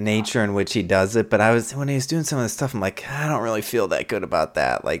just the nature in which he does it. But when he was doing some of this stuff, I'm like, I don't really feel that good about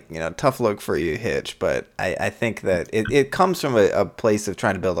that. Like, tough look for you, Hitch. But I think that it comes from a place of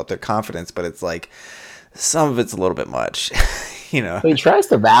trying to build up their confidence. But it's like some of it's a little bit much, He tries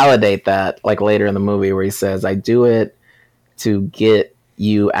to validate that, like, later in the movie where he says, I do it to get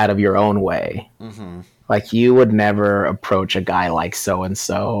you out of your own way. Mm-hmm. Like, you would never approach a guy like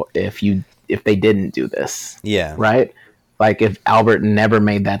so-and-so if they didn't do this. Yeah. Right? Like, if Albert never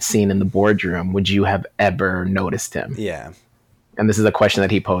made that scene in the boardroom, would you have ever noticed him? Yeah. And this is a question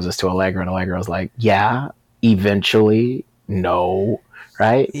that he poses to Allegra, and Allegra's like, yeah, eventually, no.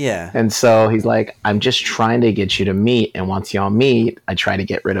 Right? Yeah. And so he's like, I'm just trying to get you to meet. And once y'all meet, I try to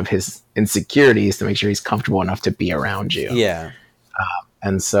get rid of his insecurities to make sure he's comfortable enough to be around you. Yeah.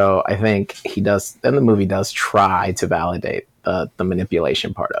 And so I think then the movie does try to validate the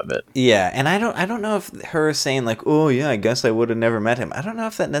manipulation part of it. Yeah. And I don't know if her saying like, oh yeah, I guess I would have never met him, I don't know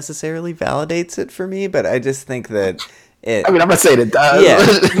if that necessarily validates it for me, but I just think that I'm not saying it does.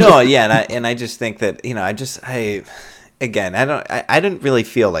 Yeah. No, yeah. And I just think that, again, I didn't really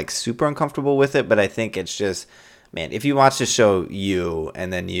feel like super uncomfortable with it, but I think it's just, man, if you watch the show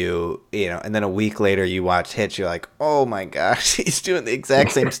and then and then a week later you watch Hitch, you're like, oh my gosh, he's doing the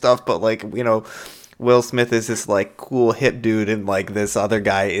exact same stuff, but like, Will Smith is this like cool hip dude and like this other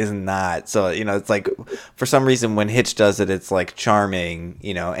guy is not. So, it's like for some reason when Hitch does it, it's like charming,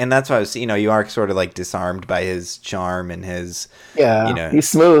 and that's why I was, you are sort of like disarmed by his charm and his, he's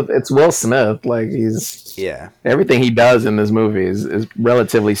smooth. It's Will Smith. Like everything he does in this movie is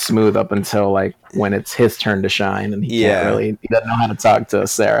relatively smooth up until like when it's his turn to shine and he doesn't know how to talk to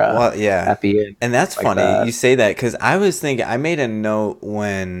Sarah at the end. And that's like funny you say that, because I was thinking, I made a note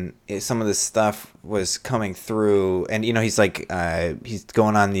when some of this stuff was coming through, and he's like he's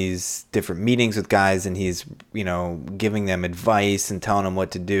going on these different meetings with guys and he's giving them advice and telling them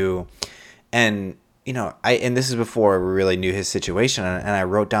what to do, and and this is before we really knew his situation, and I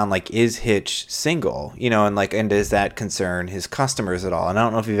wrote down like, is Hitch single, and does that concern his customers at all? And I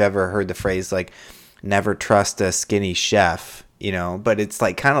don't know if you've ever heard the phrase like, never trust a skinny chef, but it's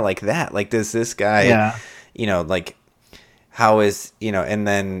like kind of like that, like, does this guy like, how is, and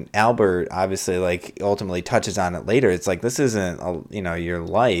then Albert obviously like ultimately touches on it later. It's like, this isn't your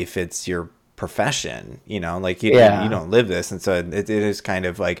life, it's your profession, like you don't live this. And so it is kind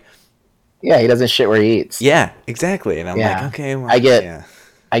of like, he doesn't shit where he eats. Yeah, exactly. And I'm like, okay, well, I get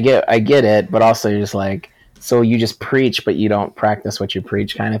I get it, but also you're just like, so you just preach, but you don't practice what you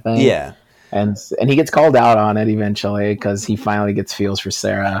preach, kind of thing. Yeah. And he gets called out on it eventually because he finally gets feels for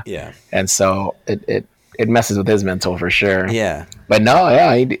Sarah. Yeah. And so it messes with his mental for sure. Yeah. But no,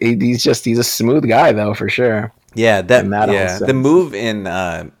 yeah, he's a smooth guy though for sure. Yeah, In that whole the sense. move in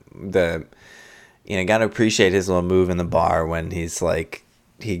the got to appreciate his little move in the bar when he's like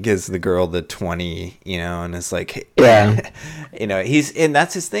he gives the girl the 20, and it's like Yeah. and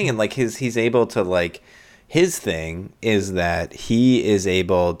that's his thing, and like he's able to like his thing is that he is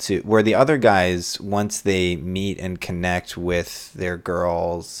able to where the other guys once they meet and connect with their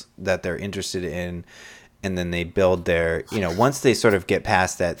girls that they're interested in and then they build their once they sort of get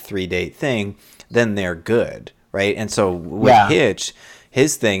past that 3-date thing, then they're good, right? And so with Hitch,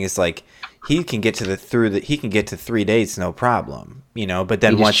 his thing is like he can get to 3 dates no problem, but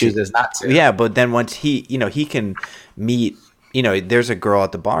then He once chooses not to. yeah, but then once he he can meet, there's a girl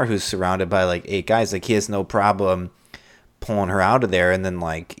at the bar who's surrounded by like 8 guys, like he has no problem pulling her out of there and then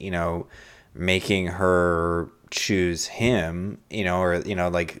like making her choose him, or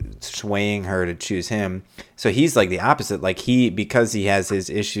like swaying her to choose him. So he's like the opposite, like because he has his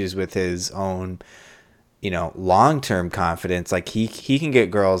issues with his own long-term confidence, like he can get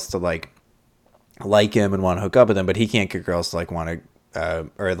girls to like him and want to hook up with him, but he can't get girls to like want to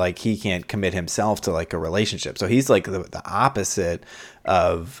or like he can't commit himself to like a relationship. So he's like the opposite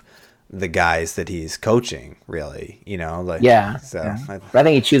of the guys that he's coaching, really, like so yeah. But I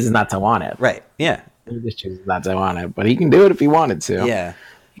think he chooses not to want it. right, yeah, He just chooses not to want it, but he can do it if he wanted to. yeah,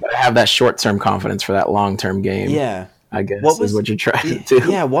 You gotta have that short-term confidence for that long-term game. yeah. I guess is what you're trying to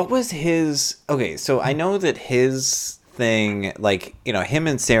do. Yeah, what was his... Okay, so I know that his thing, like, him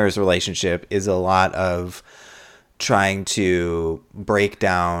and Sarah's relationship is a lot of trying to break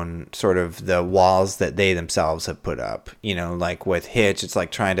down sort of the walls that they themselves have put up. Like with Hitch, it's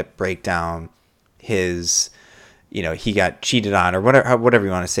like trying to break down his... he got cheated on or whatever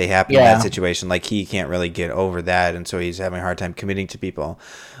you want to say happened in that situation. Like he can't really get over that, and so he's having a hard time committing to people.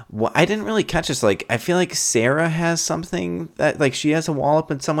 Well, I didn't really catch this. Like I feel like Sarah has something that like she has a wall up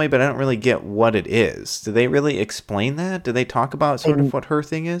in some way, but I don't really get what it is. Do they really explain that? Do they talk about sort of what her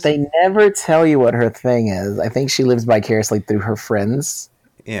thing is? They never tell you what her thing is. I think she lives vicariously through her friends.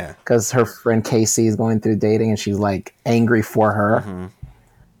 Yeah, because her friend Casey is going through dating, and she's like angry for her. Mm-hmm.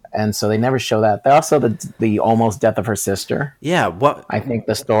 And so they never show that. They also the almost death of her sister. Yeah, what I think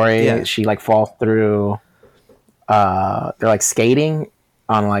the story she like falls through. They're like skating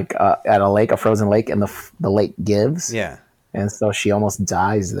on like at a lake, a frozen lake, and the lake gives. Yeah, and so she almost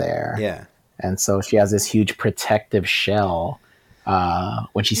dies there. Yeah, and so she has this huge protective shell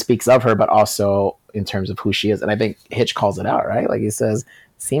when she speaks of her, but also in terms of who she is. And I think Hitch calls it out, right? Like he says,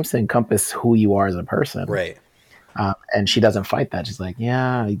 seems to encompass who you are as a person, right. And she doesn't fight that. She's like,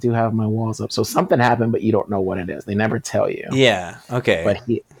 yeah, I do have my walls up. So something happened, but you don't know what it is. They never tell you. Yeah. Okay.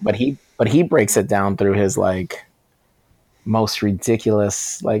 But he breaks it down through his like most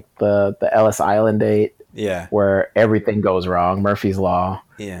ridiculous, like the Ellis Island date. Yeah. Where everything goes wrong, Murphy's Law.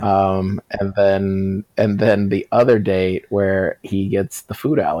 Yeah. And then the other date where he gets the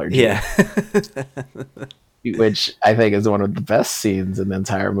food allergy. Yeah. Which I think is one of the best scenes in the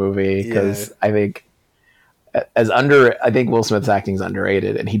entire movie because I think Will Smith's acting is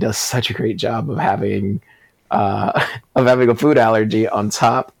underrated, and he does such a great job of having a food allergy on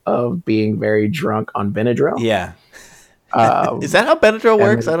top of being very drunk on Benadryl. Yeah. Is that how Benadryl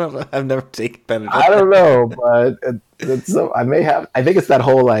works? I don't know. I've never taken Benadryl. I don't know, but I think it's that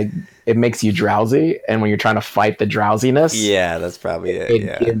whole like it makes you drowsy, and when you're trying to fight the drowsiness, yeah, that's probably it.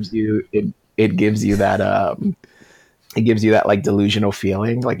 It gives you that it gives you that like delusional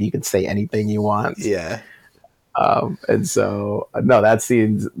feeling, like you can say anything you want. Yeah. And so no, that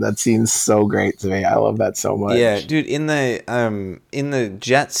scene's so great to me. I love that so much. Yeah, dude, in the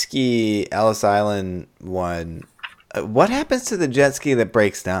jet ski Ellis Island one, what happens to the jet ski that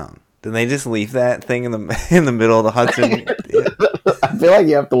breaks down? Do they just leave that thing in the middle of the Hudson? I feel like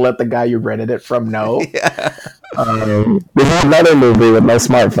you have to let the guy you rented it from know. Yeah. There's another movie with no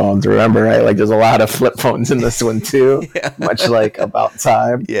smartphones, remember, right? Like there's a lot of flip phones in this one too. Yeah. Much like About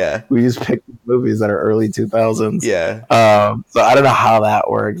Time. Yeah. We just picked movies that are early 2000s. Yeah. So I don't know how that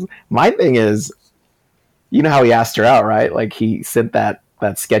works. My thing is, you know how he asked her out, right? Like he sent that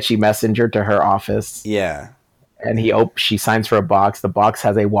sketchy messenger to her office. Yeah. And she signs for a box. The box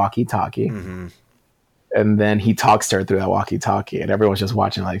has a walkie-talkie. Mm-hmm. And then he talks to her through that walkie-talkie, and everyone's just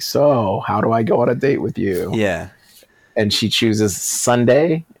watching like, so how do I go on a date with you? Yeah. And she chooses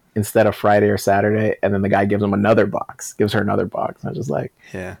Sunday instead of Friday or Saturday, and then the guy gives her another box. I was just like,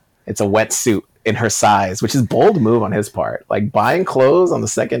 yeah, it's a wetsuit. in her size, which is bold move on his part. Like buying clothes on the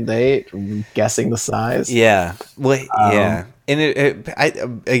second date, guessing the size. Yeah. Well, yeah. And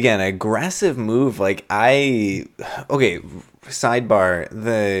again, aggressive move. Like okay,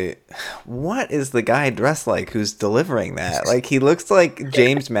 sidebar, what is the guy dressed like who's delivering that? Like he looks like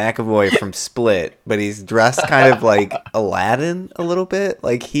James McAvoy from Split, but he's dressed kind of like Aladdin a little bit.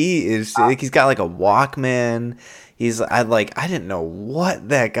 Like he's got like a Walkman. I didn't know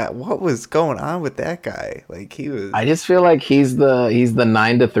what was going on with that guy. Like he was. I just feel like he's the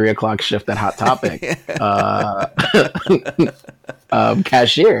 9 to 3 o'clock shift at Hot Topic.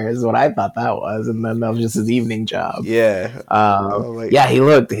 Cashier is what I thought that was, and then that was just his evening job. Yeah. Yeah, he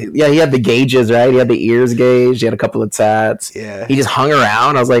had the gauges, right? He had the ears gauged. He had a couple of tats. Yeah. He just hung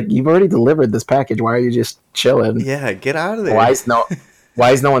around. I was like, you've already delivered this package. Why are you just chilling? Yeah, get out of there. Why is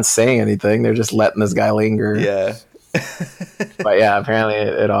no one saying anything? They're just letting this guy linger. Yeah. But yeah, apparently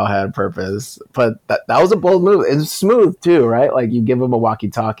it all had purpose. But that was a bold move. It's smooth too, right? Like you give him a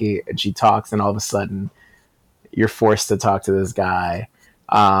walkie-talkie and she talks, and all of a sudden you're forced to talk to this guy.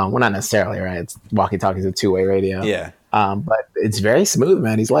 Well, not necessarily, right? It's walkie-talkie is a two-way radio. Yeah. But it's very smooth,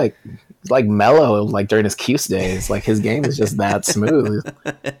 man. He's like mellow, like during his Cuse days. Like his game is just that smooth.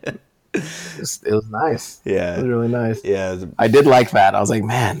 It was nice. Yeah. It was really nice. Yeah. I did like that. I was like,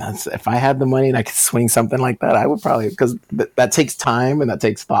 man, if I had the money and I could swing something like that, I would probably, because that takes time and that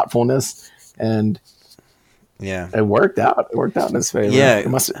takes thoughtfulness, and yeah, it worked out. It worked out in his favor. Yeah.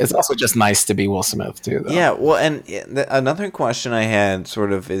 It's also just nice to be Will Smith too, though. Yeah. Well, and another question I had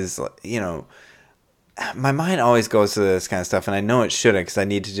sort of is, my mind always goes to this kind of stuff, and I know it shouldn't, because I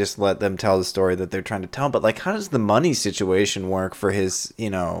need to just let them tell the story that they're trying to tell. But like, how does the money situation work for his,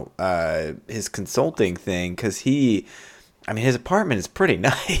 his consulting thing? Because his apartment is pretty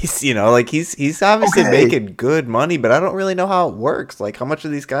nice. Like he's obviously making good money, but I don't really know how it works. Like, how much are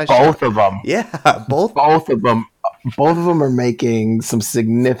these guys? Both of them. Yeah, both of them. Both of them are making some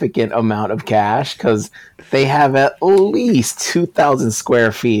significant amount of cash, because they have at least 2,000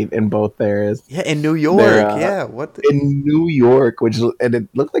 square feet in both theirs. Yeah, in New York. In New York, and it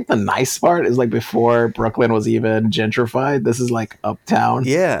looked like the nice part is like before Brooklyn was even gentrified. This is like uptown.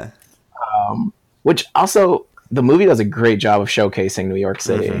 Yeah. Which also, the movie does a great job of showcasing New York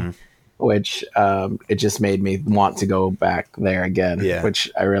City, which it just made me want to go back there again. Yeah. Which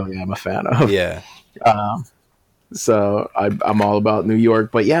I really am a fan of. Yeah. So I'm all about New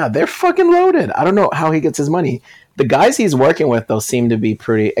York, but yeah, they're fucking loaded. I don't know how he gets his money. The guys he's working with, though, seem to be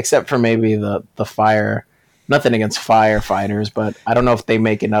pretty, except for maybe the fire. Nothing against firefighters, but I don't know if they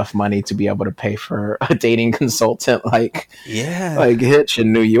make enough money to be able to pay for a dating consultant like Hitch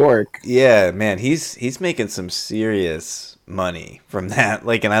in New York. Yeah, man, he's making some serious money from that.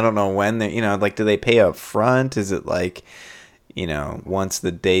 Like, and I don't know when they, do they pay up front? Is it like, once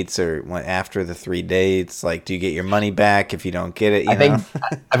the dates are after the 3 dates, like, do you get your money back if you don't get it? I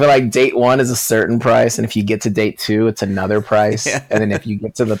feel like date 1 is a certain price, and if you get to date 2, it's another price, and then if you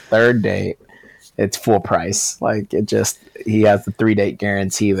get to the 3rd date, it's full price. Like, he has the 3-date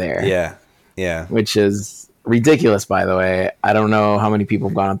guarantee there. Yeah, yeah. Which is ridiculous, by the way. I don't know how many people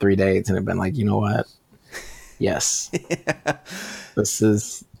have gone on 3 dates and have been like, you know what? Yes, this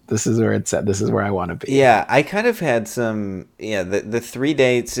is where it's at. This is where I want to be. Yeah, I kind of had some. Yeah, the 3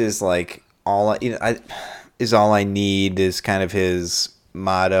 dates is like all I need is kind of his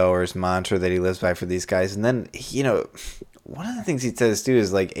motto or his mantra that he lives by for these guys. And then one of the things he says too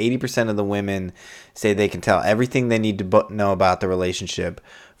is like 80% of the women say they can tell everything they need to know about the relationship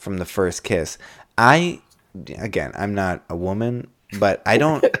from the first kiss. I'm not a woman, but I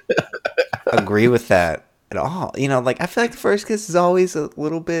don't agree with that at all. I feel like the first kiss is always a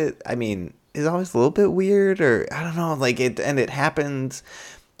little bit, is always a little bit weird, or I don't know, it happens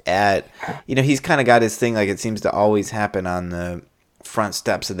at, he's kind of got his thing, like it seems to always happen on the front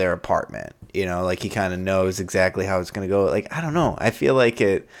steps of their apartment, like he kind of knows exactly how it's going to go. Like, I don't know. I feel like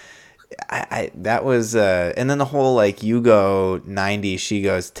that was, and then the whole, like, you go 90, she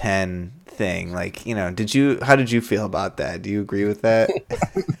goes 10 thing. Like, how did you feel about that? Do you agree with that?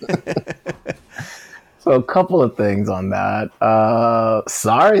 So a couple of things on that.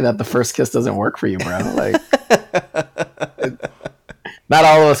 Sorry that the first kiss doesn't work for you, bro. Like, not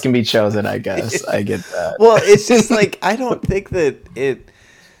all of us can be chosen, I guess. I get that. Well, it's just like, I don't think that it.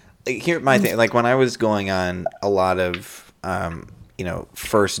 Like, here, my thing. Like, when I was going on a lot of,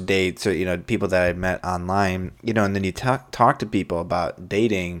 first dates, or people that I met online, and then you talk to people about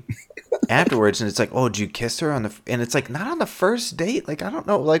dating afterwards, and it's like, oh, did you kiss her on the? And it's like, not on the first date. Like, I don't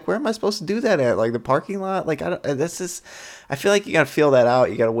know. Like, where am I supposed to do that at? Like, the parking lot? Like, I don't. This is. I feel like you got to feel that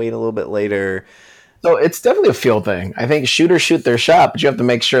out. You got to wait a little bit later. So it's definitely a feel thing. I think shooters shoot their shot, but you have to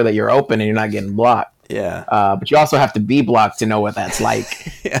make sure that you're open and you're not getting blocked. Yeah. But you also have to be blocked to know what that's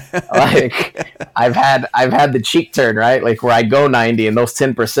like. Yeah. Like I've had the cheek turn, right? Like where I go 90 and those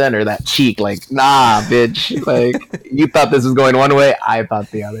 10% are that cheek. Like, nah, bitch. Like you thought this was going one way, I thought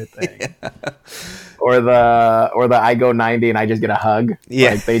the other thing. Yeah. Or the I go 90 and I just get a hug.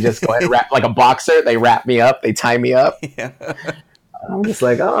 Yeah. Like they just go ahead and wrap like a boxer. They wrap me up. They tie me up. Yeah. I'm just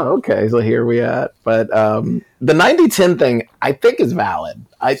like, oh, okay, so here we at. But the 90-10 thing, I think is valid.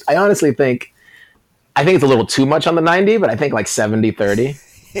 I honestly think it's a little too much on the 90, but I think like 70-30.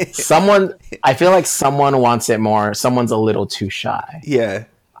 I feel like someone wants it more. Someone's a little too shy. Yeah.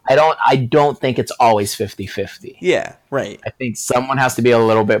 I don't think it's always 50-50. Yeah, right. I think someone has to be a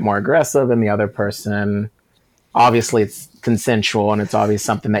little bit more aggressive than the other person. Obviously, it's consensual and it's obviously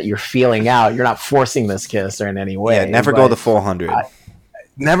something that you're feeling out. You're not forcing this kiss or in any way. Yeah, never go the full 100.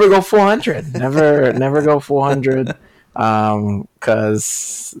 Never go 400. Never go 400.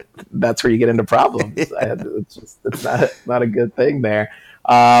 Because that's where you get into problems. It's not a good thing there.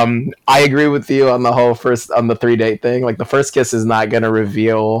 I agree with you on the whole on the 3-date thing. Like the first kiss is not going to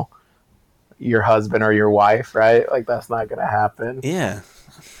reveal your husband or your wife, right? Like that's not going to happen. Yeah.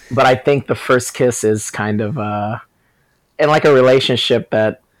 But I think the first kiss is kind of in like a relationship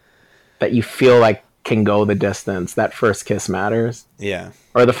that you feel like can go the distance. That first kiss matters. Yeah.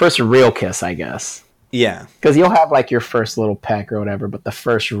 Or the first real kiss, I guess. Yeah. Because you'll have like your first little peck or whatever, but the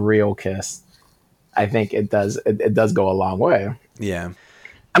first real kiss, I think it does go a long way. Yeah.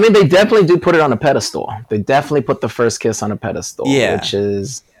 I mean, they definitely do put it on a pedestal. They definitely put the first kiss on a pedestal. Yeah.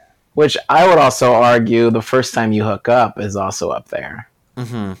 Which I would also argue the first time you hook up is also up there.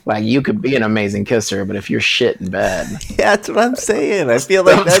 Mm-hmm. Like you could be an amazing kisser, but if you're shit in bed, yeah, that's what I'm saying. I feel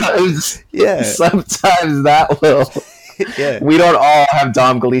like sometimes that will. Yeah. We don't all have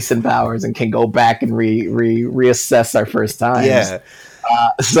Dom Gleason powers and can go back and reassess our first time. Yeah.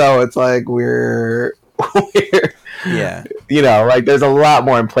 So it's like we're yeah. You know, like there's a lot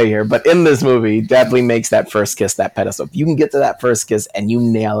more in play here. But in this movie, definitely makes that first kiss that pedestal. If you can get to that first kiss and you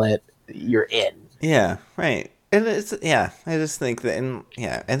nail it, you're in. Yeah, right. And it's I just think that, and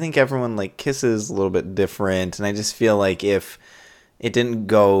I think everyone like kisses a little bit different, and I just feel like if it didn't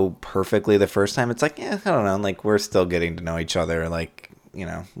go perfectly the first time, it's like, I don't know, like we're still getting to know each other, like, you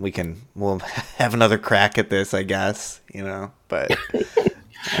know, we'll have another crack at this, I guess, you know, but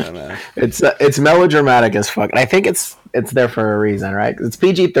I don't know. It's melodramatic as fuck, and I think it's there for a reason, right? 'Cause it's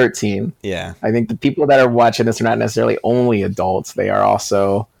PG-13. Yeah, I think the people that are watching this are not necessarily only adults; they are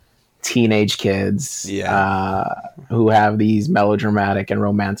also teenage kids who have these melodramatic and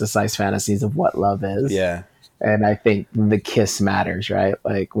romanticized fantasies of what love is. Yeah. And I think the kiss matters, right?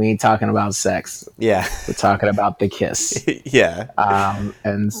 Like we ain't talking about sex. Yeah. We're talking about the kiss. Yeah.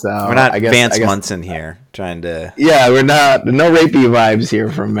 And so we're not Vance Munson here trying to. Yeah, we're not. No rapey vibes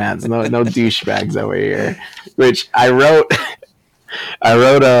here from Vance. No douchebags over here. Which I wrote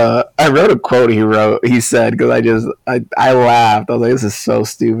a quote he said, because I laughed. I was like, this is so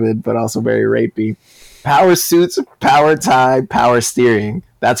stupid, but also very rapey. Power suits, power tie, power steering.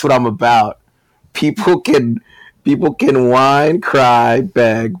 That's what I'm about. People can whine, cry,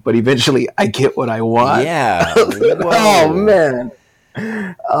 beg, but eventually I get what I want. Yeah. Oh man.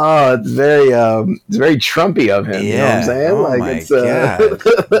 Oh, it's very Trumpy of him. Yeah. You know what I'm saying? Oh like my it's God.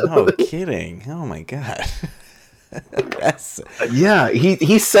 No kidding. Oh my God. Yeah,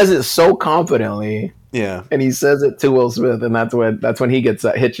 he says it so confidently. Yeah, and he says it to Will Smith, and that's when he gets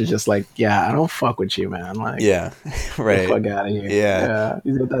that Hitch is just like, yeah, I don't fuck with you, man. Like, yeah, right, fuck out of here. Yeah,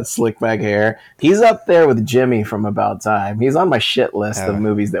 he's got that slick back hair. He's up there with Jimmy from About Time. He's on my shit list of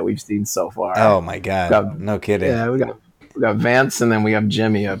movies that we've seen so far. Oh my God, no kidding. Yeah, we got Vance, and then we have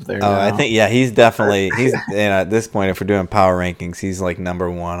Jimmy up there. Oh, now. I think he's definitely at this point, if we're doing power rankings, he's like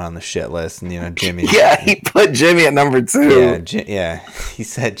number 1 on the shit list, and Jimmy. Yeah, he put Jimmy at number 2. Yeah, he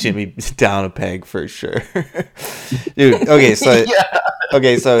set Jimmy down a peg for sure, dude. Okay,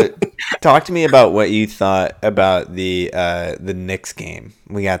 so talk to me about what you thought about the Knicks game.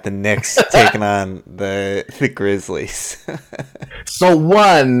 We got the Knicks taking on the Grizzlies.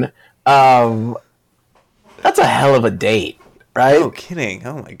 So that's a hell of a date, right? No kidding.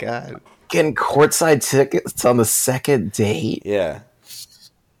 Oh my God. Getting courtside tickets on the second date. Yeah.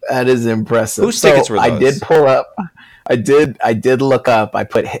 That is impressive. Whose tickets were those? I did pull up. I did look up.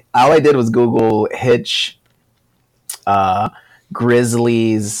 All I did was Google Hitch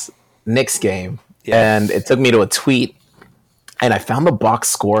Grizzlies Knicks game. Yeah. And it took me to a tweet. And I found the box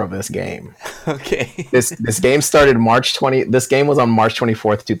score of this game. Okay. This game started March 20. This game was on March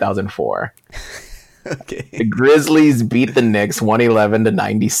 24th, 2004. The Okay. Grizzlies beat the Knicks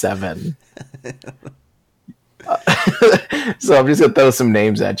 111-97. So I'm just gonna throw some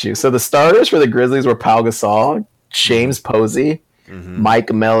names at you. So the starters for the Grizzlies were Pau Gasol, Mm-hmm. James Posey, Mm-hmm.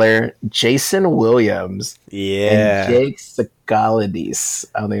 Mike Miller, Jason Williams, and Yeah. Jake Sakalides.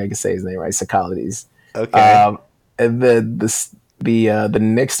 I don't think I can say his name right. Sakalides. Okay. And the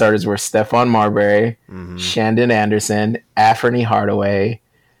Knicks starters were Stephon Marbury, Mm-hmm. Shandon Anderson, Anthony Hardaway,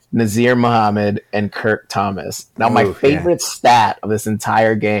 Nazir Muhammad, and Kirk Thomas. Now, my Oh yeah. favorite stat of this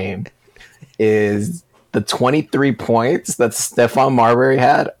entire game is the 23 points that Stephon Marbury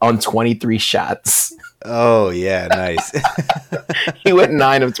had on 23 shots. Oh yeah. Nice. He went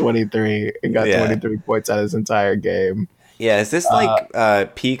 9 of 23 and got Yeah. 23 points out of his entire game. Yeah. Is this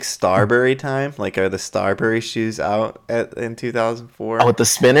like peak Starbury time? Like, are the Starbury shoes out in 2004? Oh, with the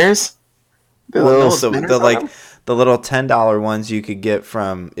spinners? The Well, little no, spinners the on like them? the little $10 ones you could get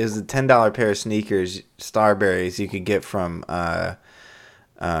from, it was a $10 pair of sneakers, Starberries you could get from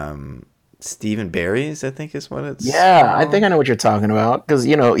Stephen Barry's, I think is what it's Yeah, I think called. I know what you're talking about because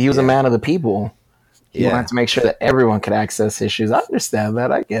he was a Yeah. man of the people. He Yeah. wanted to make sure that everyone could access his shoes. I understand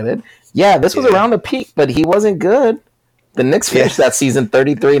that. I get it. Yeah, this was Yeah. around the peak, but he wasn't good. The Knicks finished Yeah. that season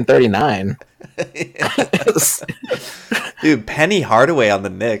 33 and 39. Dude, Penny Hardaway on the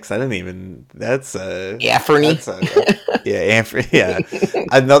Knicks. I didn't even. Anthony. Yeah, Anthony. Yeah,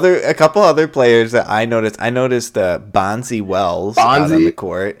 a couple other players that I noticed. I noticed Bonzi Wells out on the Bonzi,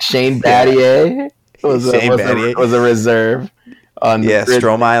 court. Shane Yeah, Battier Shane Battier. was a reserve on the Yeah, Grizzlies.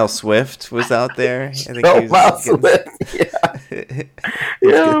 Stromile Swift was out there. I think Oh, he wow, was yeah. getting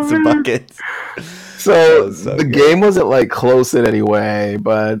Yeah, some man. buckets. So That was so the good. game wasn't like close in any way,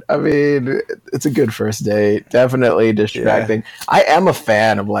 but I mean, it's a good first date. Definitely distracting. I am a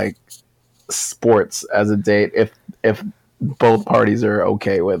fan of like sports as a date if both parties are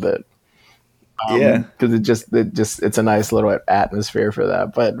okay with it. Yeah. Because it's a nice little atmosphere for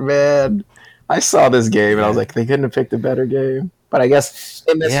that. But man, I saw this game and I was like, they couldn't have picked a better game. But I guess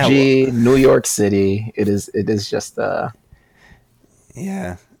MSG, New York City, it is just Yeah.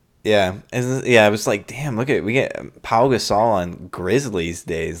 Yeah. Yeah, I was like, damn, look at we get Pau Gasol on Grizzlies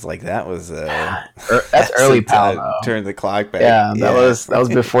days. Like that was that's early Pal though. Turn the clock back. Yeah, that was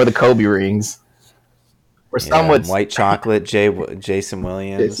before the Kobe rings. Or some would White Chocolate, Jason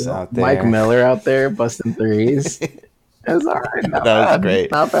Williams out there. Mike Miller out there busting threes. That's all right. Not That was bad.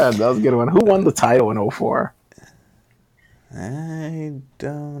 great. Not bad. That was a good one. Who won the title in 04? I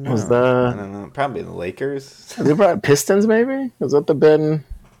don't know. Was I don't know. Probably the Lakers. They brought Pistons maybe? Was that the Ben?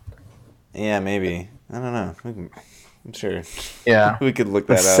 Yeah, maybe. I don't know. I'm sure Yeah. we could look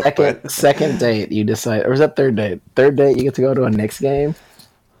The that up. but- second date you decide, or was that third date? Third date you get to go to a Knicks game.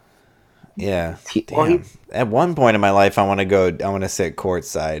 Yeah. Well, Damn. At one point in my life, I want to sit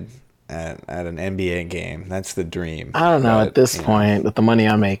courtside at an NBA game. That's the dream. I don't know. But, At this you know. point, with the money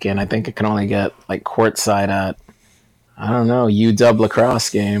I'm making, I think I can only get like courtside at I don't know UW lacrosse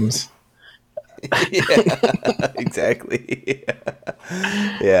games. Yeah, exactly.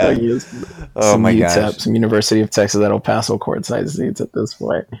 Yeah. Like, Oh my UTEP, gosh. some University of Texas at El Paso courtside seats at this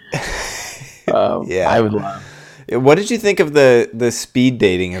point. Yeah. I would love. What did you think of the speed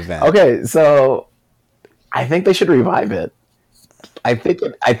dating event? Okay, so I think they should revive it. I think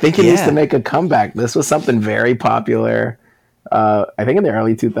it needs Yeah. to make a comeback. This was something very popular. I think in the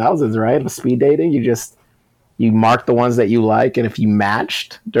early 2000s, right? With speed dating, you mark the ones that you like, and if you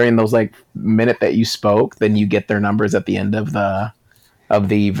matched during those like minute that you spoke, then you get their numbers at the end of the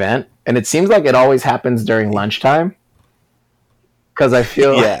event. And it seems like it always happens during lunchtime. Because I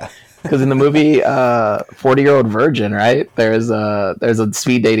feel Yeah. because in the movie 40-Year-Old Virgin, right? There's a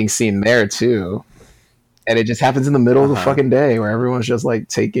speed dating scene there too. And it just happens in the middle of the fucking day where everyone's just like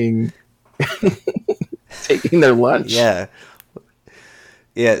taking their lunch. Yeah.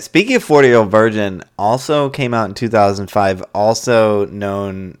 Yeah, speaking of 40-Year-Old Virgin, also came out in 2005, also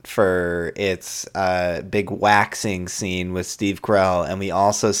known for its big waxing scene with Steve Carell, and we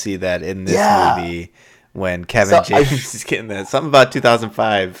also see that in this movie when Kevin James is getting that. Something about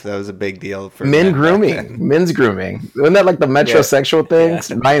 2005, that was a big deal for men's men back then. grooming. Wasn't that like the metrosexual thing?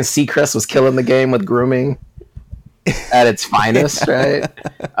 Yeah. Ryan Seacrest was killing the game with grooming at its finest, right?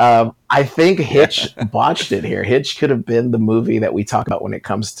 I think Hitch botched it here. Hitch could have been the movie that we talk about when it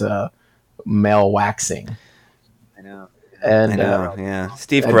comes to male waxing. I know. And I know, yeah.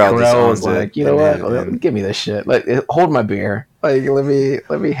 Steve and Carell just Carell was owns it. like, you know what? And- Give me this shit. Like, hold my beer. Like, let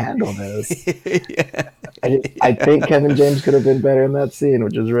me handle this. yeah. I think Kevin James could have been better in that scene,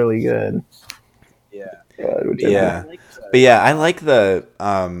 which is really good. Yeah. Yeah. But yeah, I like the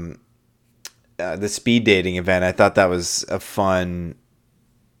speed dating event. I thought that was a fun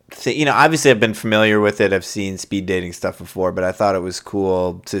obviously I've been familiar with it. I've seen speed dating stuff before, but I thought it was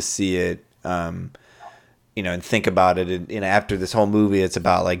cool to see it, and think about it. And, after this whole movie, it's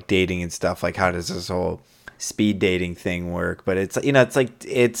about like dating and stuff. Like, how does this whole speed dating thing work? But it's,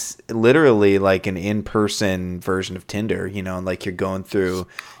 it's literally like an in-person version of Tinder, and like you're going through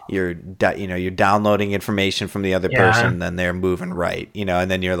you're downloading information from the other person, then they're moving right, and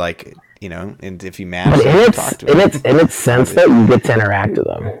then you're like, and if you match, but in its sense that you get to interact with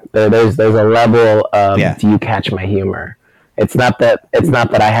them. There's a level of do you catch my humor? It's not that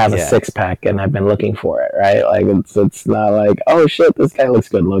I have a six pack and I've been looking for it, right? Like it's not like, oh shit, this guy looks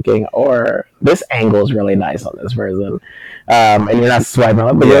good looking, or this angle is really nice on this person, and you're not swiping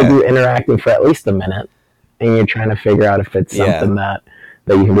up, but you're interacting for at least a minute, and you're trying to figure out if it's something that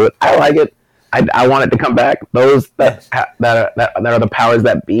you can do. I like it. I want it to come back. Those that are the powers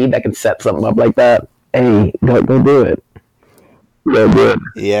that be that can set something up like that. Hey, go do it. Go do it.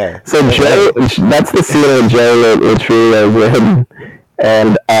 Yeah. So Joe, that's the scene of Joe which really good,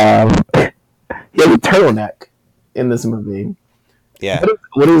 and he has a turtleneck in this movie. Yeah.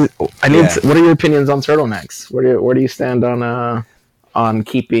 What are your opinions on turtlenecks? Where do you stand on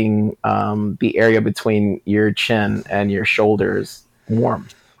keeping the area between your chin and your shoulders warm?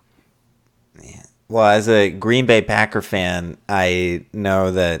 Well, as a Green Bay Packer fan, I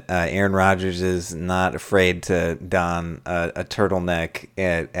know that Aaron Rodgers is not afraid to don a turtleneck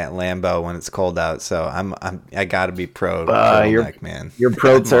at Lambeau when it's cold out. So I gotta be pro turtleneck, man. You're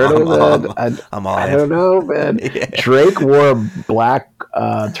pro turtle. I'm all. I don't know, man. Yeah. Drake wore a black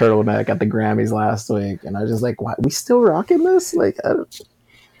turtleneck at the Grammys last week, and I was just like, "Why we still rocking this?" Like, I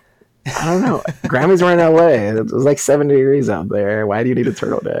don't know. Grammys were in LA. It was like 70 degrees out there. Why do you need a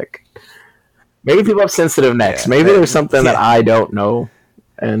turtleneck? Maybe people have sensitive necks. Maybe there's something that I don't know.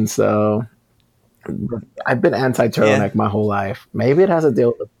 And so I've been anti-turtleneck my whole life. Maybe it has to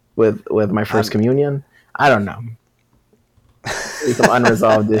deal with my first communion. I don't know. There's some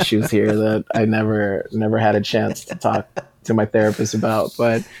unresolved issues here that I never had a chance to talk to my therapist about.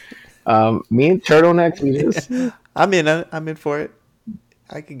 But me and turtlenecks, we just... I'm in for it.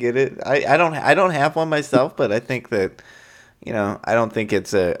 I could get it. I don't have one myself, but I think that... I don't think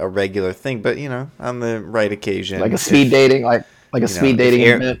it's a regular thing, but on the right occasion, like a speed dating, like a speed dating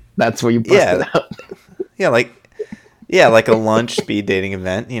event. That's where you bust it out. like a lunch speed dating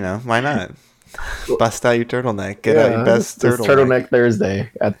event. Why not? Bust out your turtleneck. Get out your best turtleneck. It's Turtleneck Thursday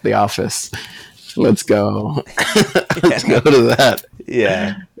at the office. Let's go. Let's go to that.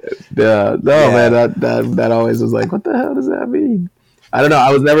 Yeah. Man, that always was like, what the hell does that mean? I don't know.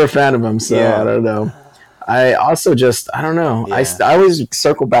 I was never a fan of him, so I don't know. I also I don't know. Yeah. I always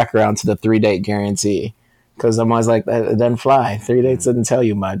circle back around to the 3-date guarantee because I'm always like, it doesn't fly. 3 dates didn't tell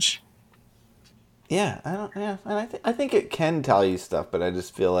you much. Yeah, and I think it can tell you stuff, but I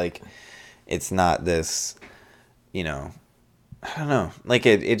just feel like it's not this, I don't know. Like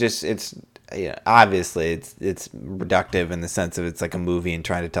it's obviously it's reductive in the sense of it's like a movie and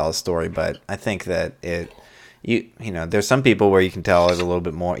trying to tell a story, but I think that there's some people where you can tell it a little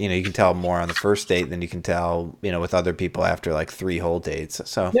bit more, you can tell more on the first date than you can tell, with other people after like 3 whole dates.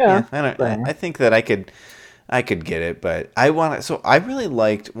 So I think that I could get it, but I really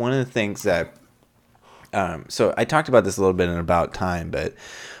liked one of the things that, so I talked about this a little bit in About Time, but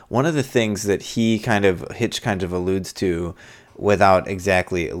one of the things that Hitch kind of alludes to without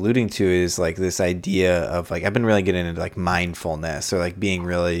exactly alluding to is like this idea of like, I've been really getting into like mindfulness or like being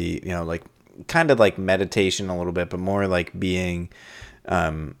really, like, kind of like meditation a little bit, but more like being,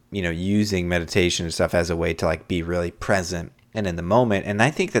 using meditation and stuff as a way to like be really present and in the moment. And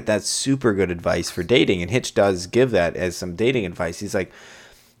I think that that's super good advice for dating. And Hitch does give that as some dating advice. He's like,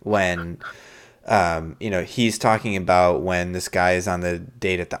 when, he's talking about when this guy is on the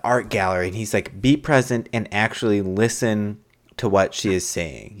date at the art gallery and he's like, be present and actually listen to what she is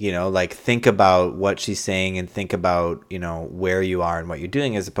saying, like think about what she's saying and think about, where you are and what you're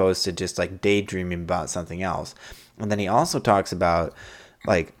doing as opposed to just like daydreaming about something else. And then he also talks about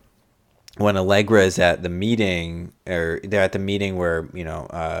like when Allegra is at the meeting or they're at the meeting where,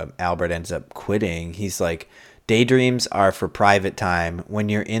 Albert ends up quitting. He's like, daydreams are for private time. When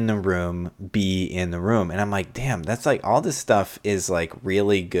you're in the room, be in the room. And I'm like, damn, that's like all this stuff is like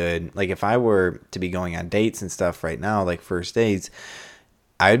really good. Like if I were to be going on dates and stuff right now, like first dates,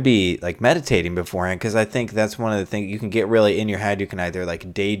 I would be like meditating beforehand because I think that's one of the things you can get really in your head. You can either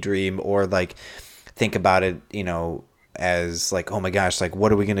like daydream or like think about it, as like, oh my gosh, like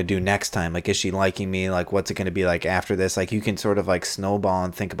what are we going to do next time? Like, is she liking me? Like, what's it going to be like after this? Like you can sort of like snowball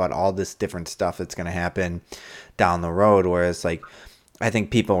and think about all this different stuff that's going to happen down the road. Whereas like I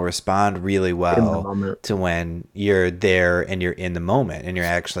think people respond really In the well moment. to when you're there and you're in the moment and you're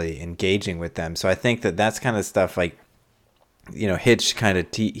actually engaging with them. So I think that that's kind of stuff like, Hitch kind of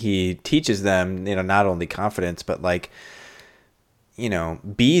he teaches them, not only confidence, but like,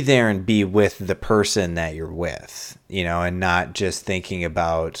 be there and be with the person that you're with, and not just thinking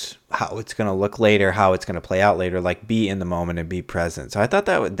about how it's going to look later, how it's going to play out later, like be in the moment and be present. So I thought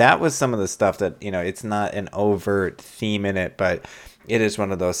that was some of the stuff that, it's not an overt theme in it, but it is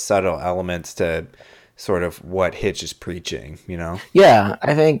one of those subtle elements to sort of what Hitch is preaching. Yeah,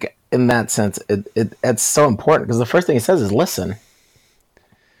 I think in that sense, it's so important because the first thing he says is listen.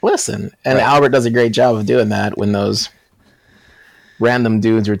 Listen. And Right. Albert does a great job of doing that when those random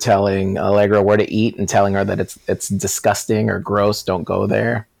dudes were telling Allegra where to eat and telling her that it's disgusting or gross, don't go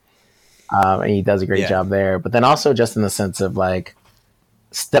there. And he does a great Yeah. job there. But then also just in the sense of like,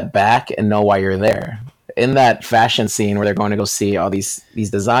 step back and know why you're there. In that fashion scene where they're going to go see all these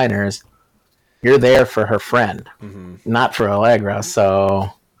designers, you're there for her friend, not for Allegra. So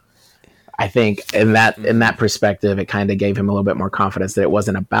I think in that perspective, it kind of gave him a little bit more confidence that it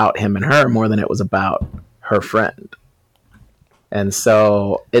wasn't about him and her more than it was about her friend. And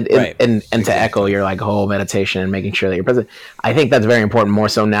so, Right. and to Exactly. echo your like whole meditation and making sure that you're present, I think that's very important, more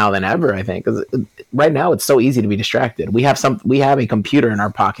so now than ever. I think because right now it's so easy to be distracted. We have a computer in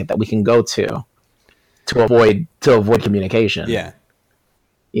our pocket that we can go to avoid communication. Yeah.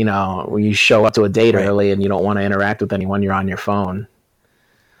 When you show up to a date Right. early and you don't want to interact with anyone, you're on your phone,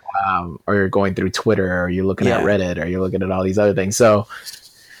 or you're going through Twitter, or you're looking at Yeah. Reddit, or you're looking at all these other things. So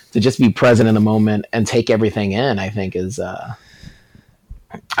to just be present in the moment and take everything in, I think it's a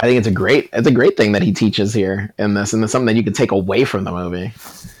great thing that he teaches here in this, and it's something that you can take away from the movie.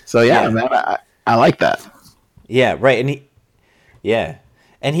 So yeah, Yeah. man, I like that. Yeah, right.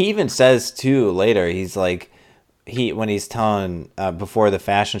 And he even says too later, he's like, when he's telling before the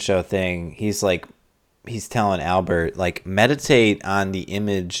fashion show thing, he's telling Albert, like, meditate on the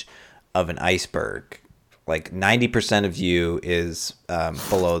image of an iceberg. Like 90% of you is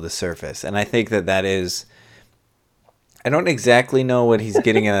below the surface. And I think that is, I don't exactly know what he's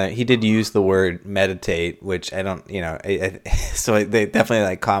getting at. He did use the word meditate, which I don't, so they definitely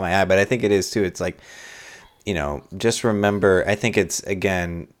like caught my eye, but I think it is too. It's like, just remember, I think it's,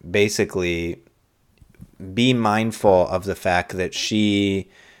 again, basically be mindful of the fact that she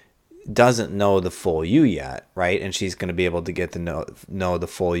doesn't know the full you yet, right? And she's going to be able to get to know the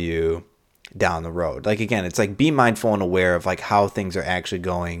full you down the road. Like, again, it's like be mindful and aware of like how things are actually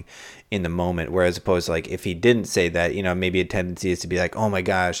going in the moment, whereas opposed to like if he didn't say that, maybe a tendency is to be like, oh my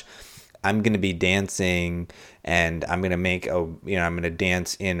gosh, I'm going to be dancing and I'm going to I'm going to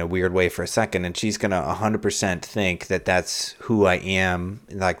dance in a weird way for a second, and she's going to 100% think that that's who I am,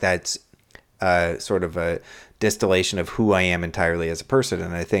 like that's sort of a distillation of who I am entirely as a person.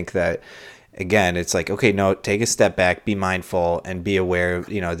 And I think that, again, it's like, okay, no, take a step back, be mindful, and be aware,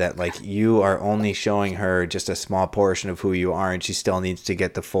 that like you are only showing her just a small portion of who you are, and she still needs to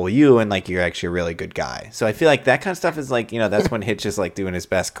get the full you, and like you're actually a really good guy. So I feel like that kind of stuff is like, that's when Hitch is like doing his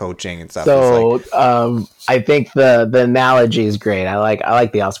best coaching and stuff. So It's like, I think the analogy is great. I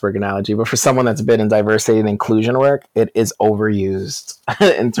like the iceberg analogy, but for someone that's been in diversity and inclusion work, it is overused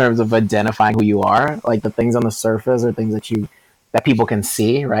in terms of identifying who you are. Like the things on the surface are things that people can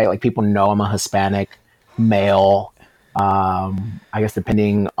see, right? Like people know I'm a Hispanic male. I guess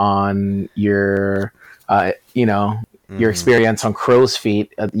depending on your, your experience on crow's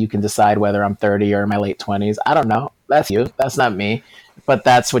feet, you can decide whether I'm 30 or in my late 20s. I don't know. That's you. That's not me. But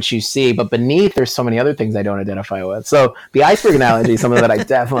that's what you see. But beneath, there's so many other things I don't identify with. So the iceberg analogy is something that I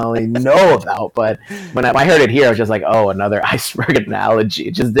definitely know about. But when I heard it here, I was just like, oh, another iceberg analogy.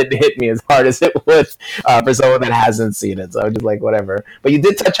 It just didn't hit me as hard as it would for someone that hasn't seen it. So I was just like, whatever. But you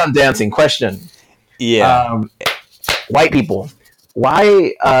did touch on dancing. Question. yeah. White people.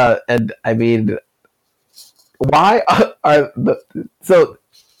 Why, why are so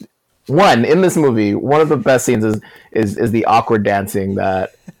one in this movie, one of the best scenes is the awkward dancing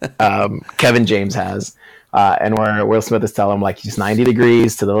that Kevin James has, and where Will Smith is telling him like he's 90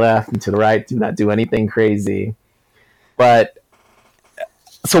 degrees to the left and to the right, do not do anything crazy. But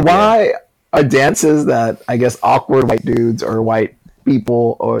so why are dances that I guess awkward white dudes or white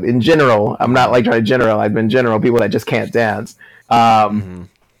people, or in general, I'm not like trying to generalize, but in general, people that just can't dance,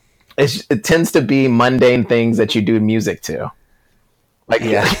 it tends to be mundane things that you do music to. Like,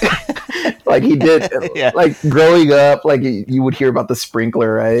 like he did, like growing up, like you would hear about the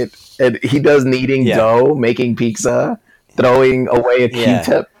sprinkler, right? And he does kneading dough, making pizza, throwing away a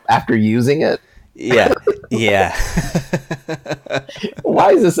Q-tip after using it. Yeah.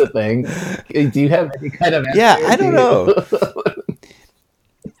 Why is this a thing? Do you have any kind of answer? I don't know.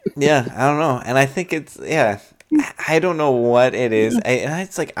 Yeah, I don't know, and I think it's I don't know what it is.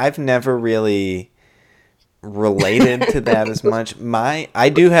 It's like I've never really related to that as much. I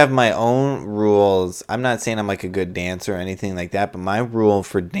do have my own rules. I'm not saying I'm like a good dancer or anything like that, but my rule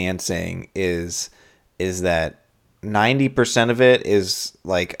for dancing is that 90% of it is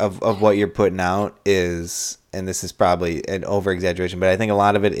like of what you're putting out is, and this is probably an over exaggeration, but I think a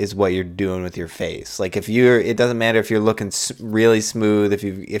lot of it is what you're doing with your face. Like it doesn't matter if you're looking really smooth,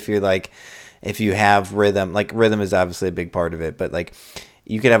 if you're like, if you have rhythm, like rhythm is obviously a big part of it, but like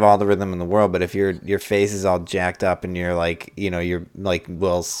you could have all the rhythm in the world, but if your face is all jacked up and you're like, you're like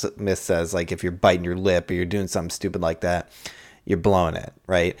Will Smith says, like if you're biting your lip or you're doing something stupid like that, you're blowing it,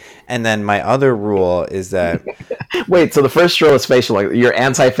 right? And then my other rule is that Wait, so the first rule is facial, like your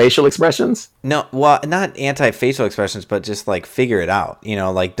anti-facial expressions? no, well, not anti-facial expressions, but just like figure it out.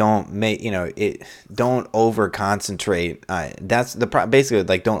 Like don't make don't over concentrate. That's basically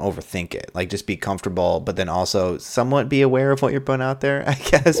like don't overthink it. Like just be comfortable, but then also somewhat be aware of what you're putting out there, I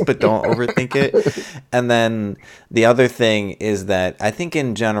guess. But don't overthink it. And then the other thing is that I think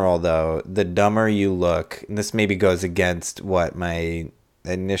in general, though, the dumber you look, and this maybe goes against what my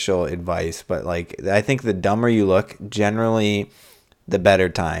initial advice, but like I think the dumber you look, generally the better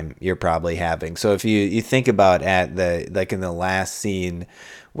time you're probably having. So if you think about at the like in the last scene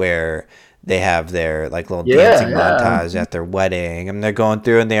where they have their like little dancing montage at their wedding, and they're going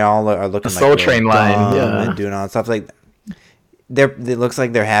through and they all are looking the like Soul Train line, and doing all that stuff, like it looks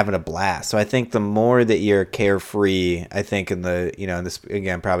like they're having a blast. So I think the more that you're carefree, I think in the and this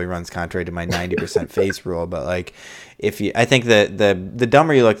again probably runs contrary to my 90% face rule, but like I think that the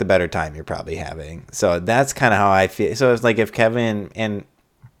dumber you look, the better time you're probably having. So that's kind of how I feel. So it's like if Kevin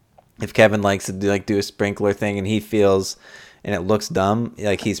likes to do a sprinkler thing and he feels and it looks dumb,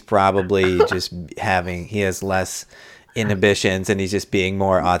 like he's probably just he has less inhibitions and he's just being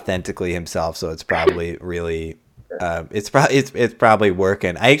more authentically himself. So it's probably really it's probably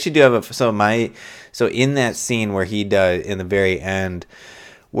working. I actually do have so in that scene where he does in the very end,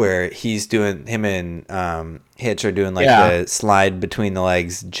 where he's doing, him and Hitch are doing like the slide between the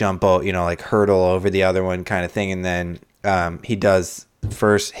legs, jump out, like hurdle over the other one kind of thing, and then he does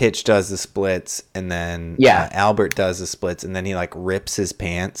first. Hitch does the splits, and then Albert does the splits, and then he like rips his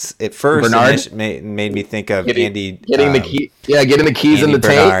pants. At first, it made me think of Andy getting the key, getting the keys Andy in the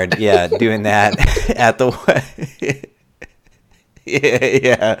Bernard, tape. Doing that at the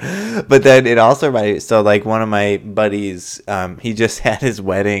yeah. But then it also reminded me, so like one of my buddies, he just had his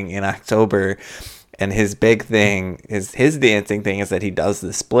wedding in October, and his big thing his dancing thing is that he does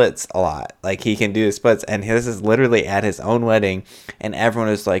the splits a lot. Like he can do the splits, and this is literally at his own wedding, and everyone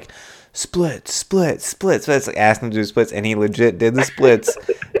is like splits. So it's like asking him to do splits, and he legit did the splits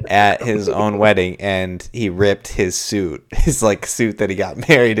at his own wedding, and he ripped his suit that he got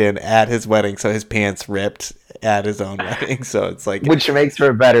married in at his wedding, so his pants ripped at his own wedding. So it's like, which makes for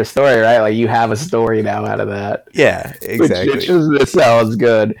a better story, right? Like you have a story now out of that. Yeah, exactly. Which sounds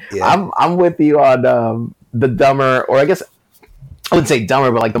good. Yeah. I'm with you on the dumber, or I guess I wouldn't say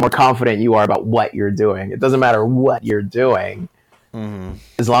dumber, but like the more confident you are about what you're doing. It doesn't matter what you're doing,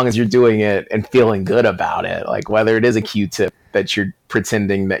 as long as you're doing it and feeling good about it. Like whether it is a Q-tip that you're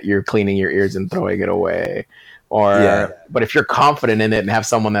pretending that you're cleaning your ears and throwing it away, but if you're confident in it and have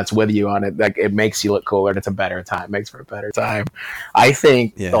someone that's with you on it, like it makes you look cooler and it's a better time. It makes for a better time. I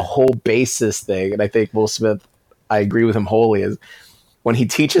think the whole basis thing, and I think Will Smith, I agree with him wholly, is when he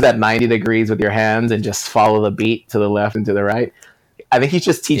teaches that 90 degrees with your hands and just follow the beat to the left and to the right. I think he's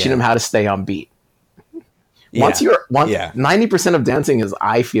just teaching him how to stay on beat. Once 90% of dancing is,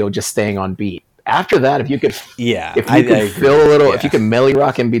 I feel, just staying on beat. After that, if you could feel a little, if you can melly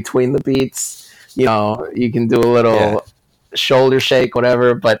rock in between the beats, you can do a little shoulder shake,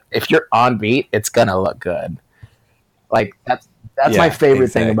 whatever. But if you're on beat, it's gonna look good. Like that's my favorite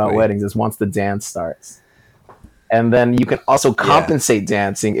thing about weddings, is once the dance starts. And then you can also compensate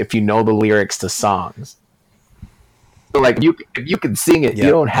dancing if you know the lyrics to songs. So like if you can sing it, you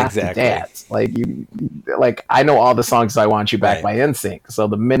don't have to dance. Like I know all the songs I Want You Back by NSYNC. So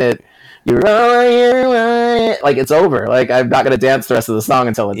the minute you like, it's over. Like I'm not gonna dance the rest of the song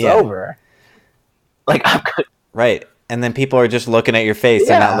until it's over. Like right. And then people are just looking at your face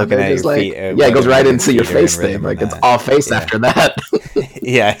and not looking at your feet. It goes right into your face thing. Like it's all face after that.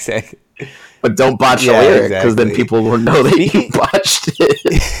 Yeah, exactly. But don't botch the lyric, because then people will know that you botched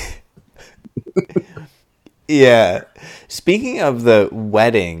it. Yeah. Speaking of the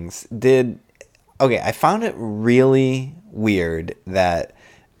weddings, I found it really weird that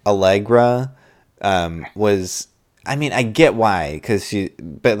Allegra was, I mean, I get why,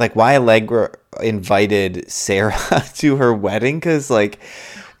 but like why Allegra invited Sarah to her wedding, because like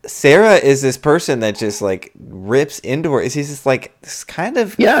Sarah is this person that just like rips into her. She's just like this kind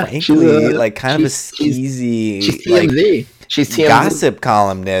of frankly like kind of a skeezy she's TMZ. like She's TMZ. Gossip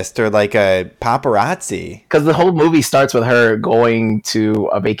columnist or like a paparazzi. Because the whole movie starts with her going to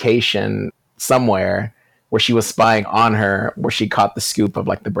a vacation somewhere where she was spying on her, where she caught the scoop of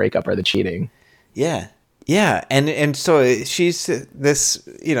like the breakup or the cheating. Yeah. Yeah, and so she's this,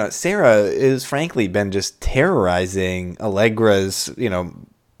 Sarah is frankly been just terrorizing Allegra's,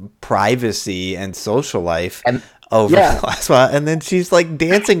 privacy and social life over the last while, and then she's like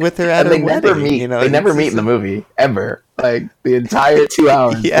dancing with her at her wedding. Never meet. They never meet in the movie ever. Like the entire 2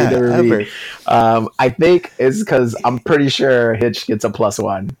 hours. Yeah, they never ever. Meet. I think it's because I'm pretty sure Hitch gets a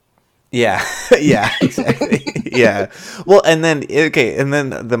 +1. Yeah, yeah, exactly. Yeah. Well, and then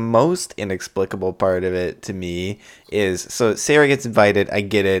the most inexplicable part of it to me is, so Sarah gets invited, I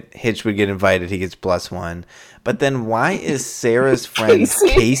get it. Hitch would get invited, he gets +1. But then why is Sarah's friend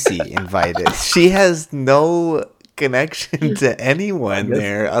Casey invited? She has no connection to anyone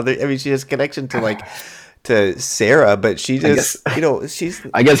there. She has connection to Sarah, but she just she's.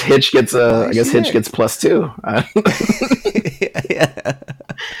 I guess Hitch gets Hitch gets +2. Yeah.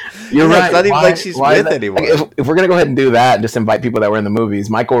 You're right. It's not even like she's with anyone. If we're gonna go ahead and do that and just invite people that were in the movies,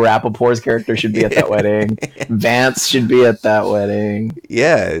 Michael Rappaport's character should be at that wedding. Vance should be at that wedding.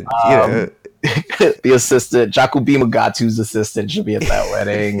 Yeah. The assistant, Jacobi Mugatu's assistant, should be at that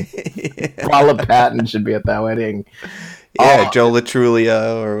wedding. Paula Patton should be at that wedding. Yeah, Joe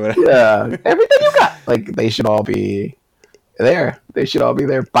Latrulia or whatever. Yeah, everything you got. Like, they should all be there. They should all be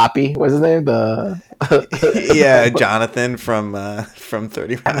there. Poppy, what's his name? Yeah, Jonathan from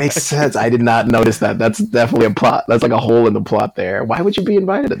 30 Rock. That makes sense. I did not notice that. That's definitely a plot. That's like a hole in the plot there. Why would you be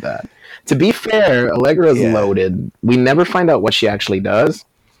invited to that? To be fair, Allegra is loaded. We never find out what she actually does.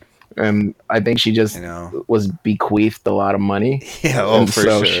 And I think she just was bequeathed a lot of money. Yeah, for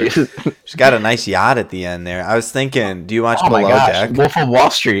sure. She's got a nice yacht at the end there. I was thinking, do you watch Below Deck? Wolf of Wall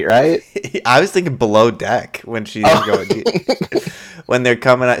Street, right? I was thinking Below Deck when she's going. When they're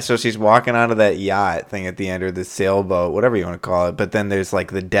coming out, so she's walking onto that yacht thing at the end, or the sailboat, whatever you want to call it. But then there's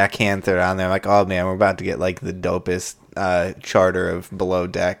like the deckhands that are on there. Like, oh man, we're about to get like the dopest charter of Below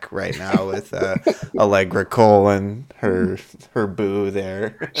Deck right now with Allegra Cole and her boo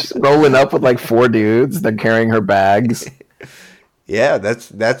there. She's rolling up with like 4 dudes. They're carrying her bags. Yeah, that's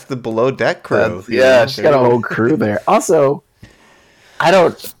the Below Deck crew. She's got a whole crew there. Also, I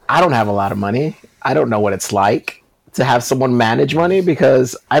don't have a lot of money. I don't know what it's like to have someone manage money,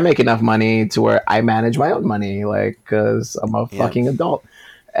 because I make enough money to where I manage my own money, like, because I'm a fucking adult.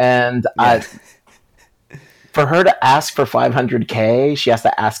 And for her to ask for $500K, she has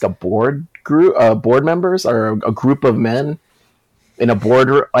to ask a board members, or a group of men in a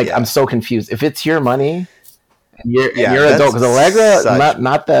boardroom. Like, I'm so confused. If it's your money, and you're an adult, because Allegra,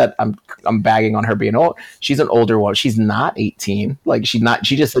 not that I'm bagging on her being old. She's an older one. She's not 18. Like, she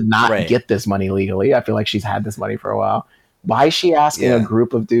just did not get this money legally. I feel like she's had this money for a while. Why is she asking a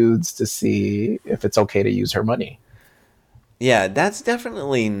group of dudes to see if it's okay to use her money? Yeah, that's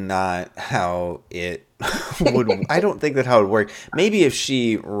definitely not how it would. I don't think that's how it would work. Maybe if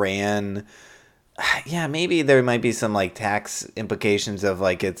she ran, maybe there might be some like tax implications of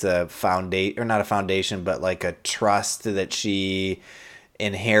like it's a foundation, or not a foundation, but like a trust that she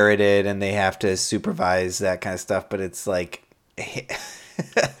inherited, and they have to supervise that kind of stuff. But it's like,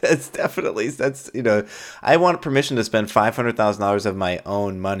 that's I want permission to spend $500,000 of my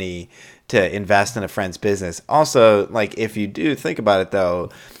own money to invest in a friend's business. Also, like, if you do think about it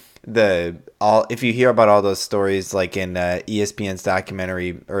though, if you hear about all those stories, like in ESPN's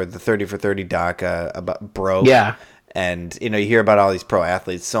documentary, or the 30 for 30 doc about Broke, and you hear about all these pro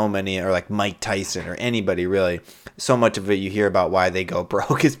athletes, so many, or like Mike Tyson or anybody really, so much of it you hear about why they go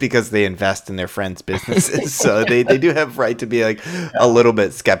broke is because they invest in their friends' businesses. So they do have right to be like a little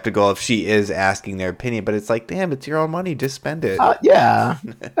bit skeptical if she is asking their opinion, but it's like, damn, it's your own money, just spend it. I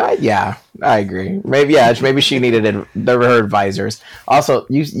agree. Maybe she needed her advisors. Also,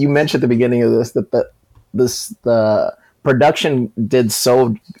 you mentioned at the beginning of this that the production did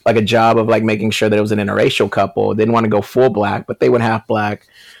so like a job of like making sure that it was an interracial couple. They didn't want to go full black, but they went half black.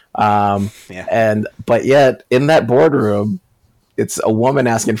 But yet in that boardroom, it's a woman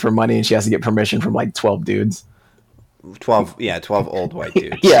asking for money, and she has to get permission from like 12 dudes. 12 old white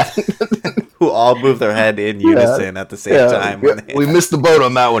dudes. Who all move their head in unison at the same time. We missed the boat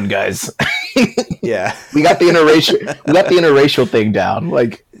on that one, guys. Yeah. We got the interracial thing down.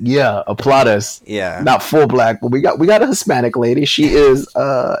 Like, applaud us. Yeah. Not full black, but we got a Hispanic lady. She is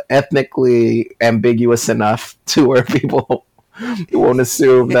ethnically ambiguous enough to where people won't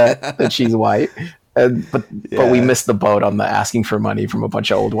assume that she's white. But we missed the boat on the asking for money from a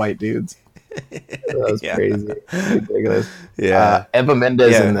bunch of old white dudes. That was crazy, ridiculous. Yeah, Eva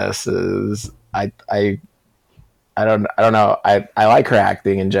Mendes in this is I don't know. I like her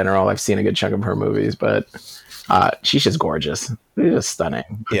acting in general. I've seen a good chunk of her movies, but she's just gorgeous. She's just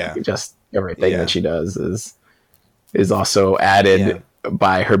stunning. Yeah, just everything that she does is also added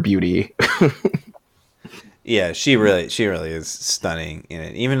by her beauty. Yeah, she really is stunning in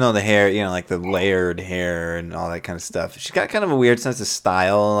it. Even though the hair, like the layered hair and all that kind of stuff, she's got kind of a weird sense of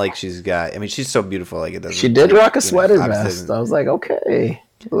style. Like she's so beautiful. Like it doesn't. She did rock a sweater vest. I was like, okay.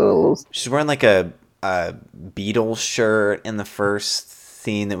 She's wearing like a Beatles shirt in the first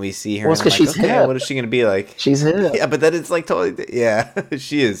scene that we see her. Well, it's because she's hip. What is she going to be like? She's hip. Yeah, but then it's like totally. Yeah,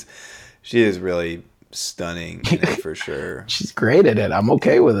 she is really stunning in it for sure. She's great at it. I'm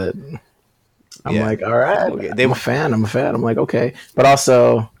okay with it. I'm like, all right. Okay. I'm a fan. I'm like, okay. But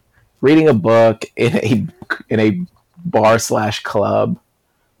also, reading a book in a bar / club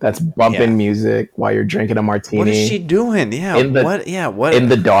that's bumping music while you're drinking a martini. What is she doing? Yeah. What? In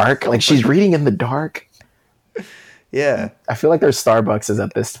the dark? Like she's reading in the dark. Yeah. I feel like there's Starbucks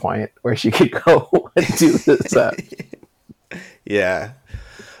at this point where she could go and do this. Yeah.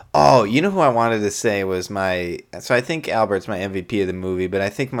 Oh, you know who I wanted to say was so I think Albert's my MVP of the movie, but I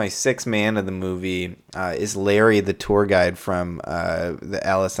think my sixth man of the movie is Larry, the tour guide from the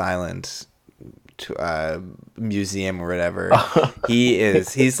Ellis Island museum or whatever.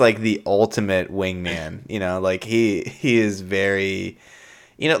 He's like the ultimate wingman, like he is very,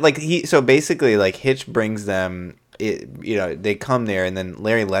 so basically like Hitch brings them, they come there and then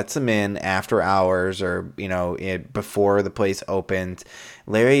Larry lets them in after hours or, before the place opens.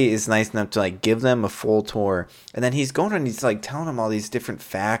 Larry is nice enough to like give them a full tour, and then he's going and he's like telling them all these different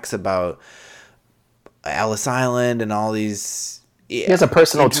facts about Ellis Island and all these. He has a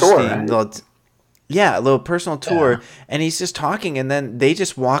personal tour. Right? A little personal tour, and he's just talking, and then they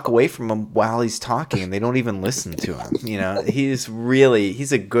just walk away from him while he's talking, and they don't even listen to him. He's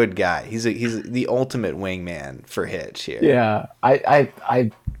a good guy. He's the ultimate wingman for Hitch here. Yeah, I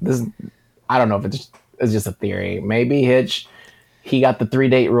don't know if it's just a theory. Maybe Hitch, he got the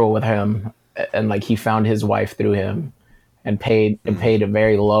 3-date rule with him, and like he found his wife through him, and paid a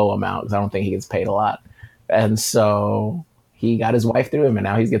very low amount because I don't think he gets paid a lot, and so he got his wife through him, and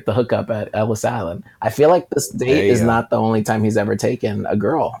now he's get the hookup at Ellis Island. I feel like this date is not the only time he's ever taken a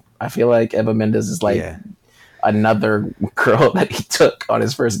girl. I feel like Eva Mendes is like another girl that he took on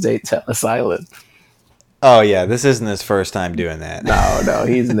his first date to Ellis Island. Oh yeah, this isn't his first time doing that. No,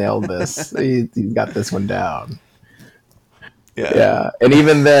 he's nailed this. He's got this one down. Yeah, and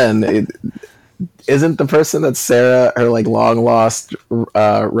even then, isn't the person that Sarah, her like long lost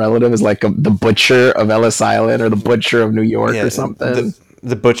relative, is like the butcher of Ellis Island or the butcher of New York or something?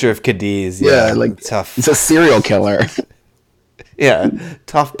 The butcher of Cadiz. Yeah, like tough. It's a serial killer. Yeah,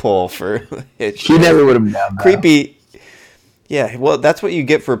 tough pull for Hitch. He never would have done that. Creepy. Yeah, well, that's what you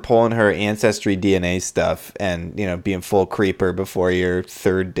get for pulling her ancestry DNA stuff and being full creeper before your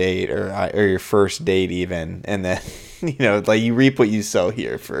third date or your first date even, and then like you reap what you sow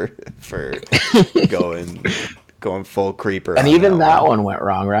here for going full creeper. And even that one went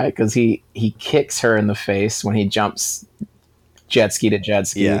wrong, right? Because he kicks her in the face when he jumps jet ski to jet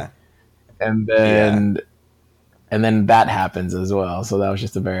ski, and then that happens as well. So that was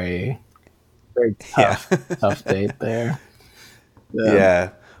just a very tough date there.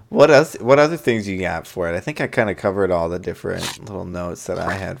 Yeah. What else? What other things you got for it? I think I kind of covered all the different little notes that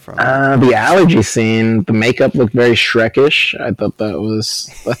I had from it. The allergy scene. The makeup looked very Shrekish. I thought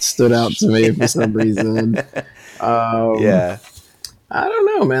that stood out to me for some reason. I don't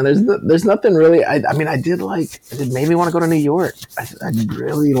know, man. There's nothing really. I mean, I did made me want to go to New York. I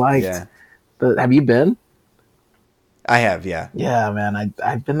really liked. Yeah. Have you been? I have, yeah. Yeah, man.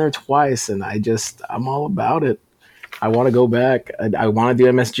 I've been there twice, and I'm all about it. I want to go back. I want to do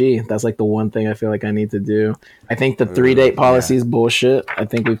MSG. That's like the one thing I feel like I need to do. I think the 3-date policy is bullshit. I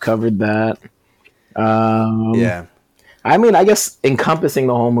think we've covered that. I mean, I guess encompassing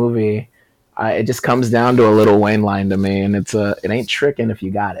the whole movie, it just comes down to a Lil Wayne line to me, and it ain't tricking if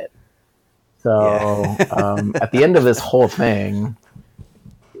you got it. So at the end of this whole thing,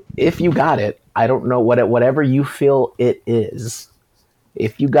 if you got it, I don't know whatever you feel it is.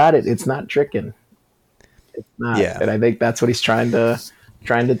 If you got it, it's not tricking. It's not. Yeah. And I think that's what he's trying to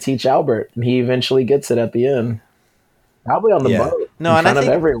teach Albert, and he eventually gets it at the end. Probably on the boat in front of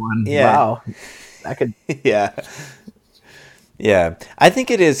everyone. Yeah. Wow. That could. Yeah. I think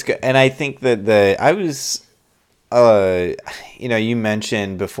it is, and I think that you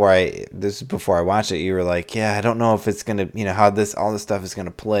mentioned before I watched it, you were like, yeah, I don't know if it's gonna, how all this stuff is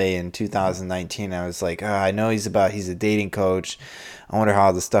gonna play in 2019. I was like, I know he's a dating coach. I wonder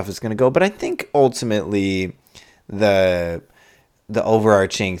how this stuff is gonna go. But I think ultimately the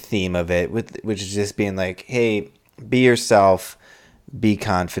overarching theme of it, which is just being like, hey, be yourself, be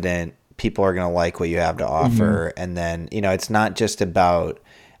confident. People are gonna like what you have to offer, and then it's not just about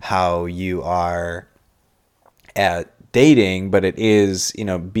how you are at dating, but it is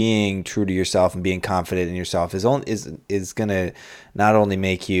being true to yourself and being confident in yourself is gonna not only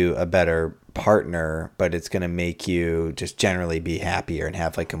make you a better partner, but it's gonna make you just generally be happier and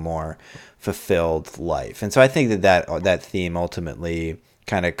have like a more fulfilled life. And so I think that theme ultimately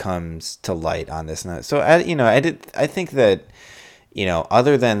kind of comes to light on this. So I think that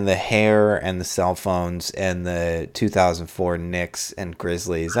other than the hair and the cell phones and the 2004 Knicks and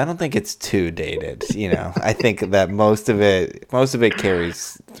Grizzlies, I don't think it's too dated. I think that most of it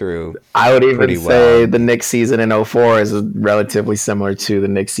carries through. I would even say well. The Knicks season in 2004 is relatively similar to the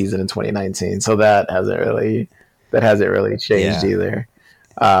Knicks season in 2019. So that hasn't really changed either.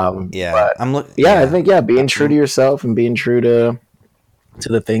 But I think being true to yourself and being true to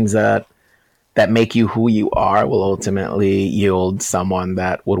the things that make you who you are will ultimately yield someone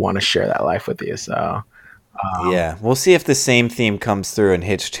that would want to share that life with you. So, we'll see if the same theme comes through in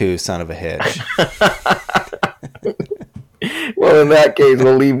Hitch 2, Son of a Hitch. Well, in that case,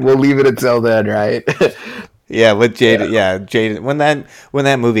 we'll leave it until then, right? Yeah, with Jaden. Yeah, Jaden. When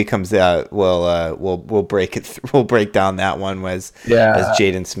that movie comes out, we'll break it. We'll break down that one as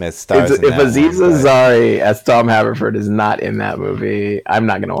Jaden Smith stars. If Aziz Ansari as Tom Haverford is not in that movie, I'm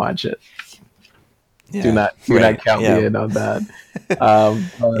not gonna watch it. Yeah, do not count me in on that.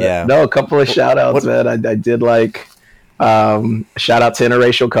 No, a couple of shout outs, man. I did like shout out to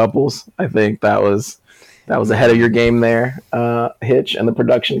interracial couples. I think that was ahead of your game there, Hitch and the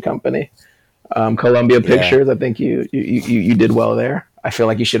production company. Columbia Pictures, I think you did well there. I feel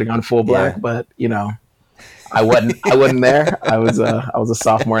like you should have gone full black, but I wasn't there. I was a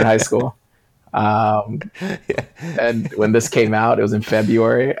sophomore in high school. And when this came out, it was in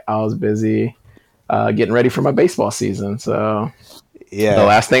February. I was busy getting ready for my baseball season. So the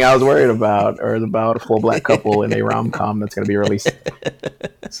last thing I was worried about is about a full black couple in a rom-com that's going to be released.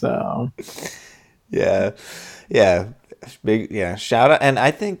 So big shout out. And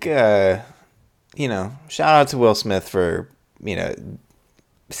I think shout out to Will Smith for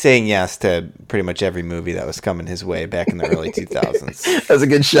saying yes to pretty much every movie that was coming his way back in the early 2000s. That's a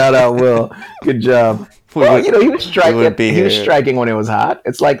good shout out, Will. Good job. Well, he was striking. He was striking when it was hot.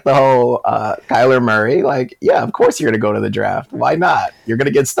 It's like the whole Kyler Murray. Like, of course you're going to go to the draft. Why not? You're going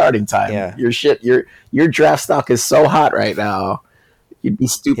to get starting time. Yeah. Your draft stock is so hot right now. You'd be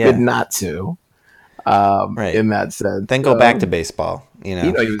stupid not to. Right. In that sense. Then go back to baseball.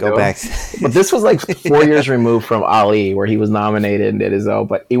 Go back. But this was like 4 years removed from Ali, where he was nominated and did his own.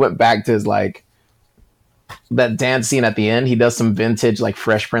 But he went back to his that dance scene at the end. He does some vintage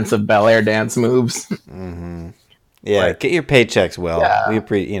Fresh Prince of Bel-Air dance moves. Mm-hmm. Yeah, get your paychecks, Will. Yeah. We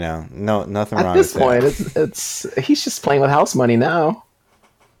nothing wrong with that. At this point, it's he's just playing with house money now.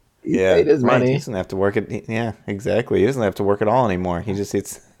 He paid his money. He doesn't have to work it. Yeah, exactly. He doesn't have to work at all anymore. He just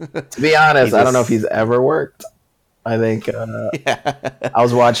eats. To be honest, I don't know if he's ever worked. I think I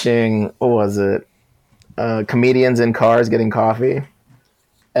was watching, what was it? Comedians in Cars Getting Coffee.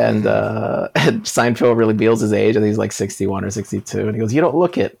 And Seinfeld really reveals his age. I think he's like 61 or 62. And he goes, you don't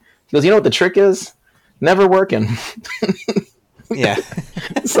look it. He goes, you know what the trick is? Never working. Yeah.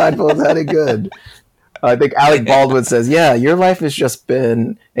 Seinfeld's had it good. I think Alec Baldwin says, your life has just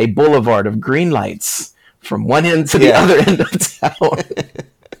been a boulevard of green lights from one end to the other end of town.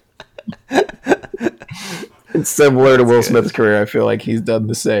 It's similar to Will Smith's career. I feel like he's done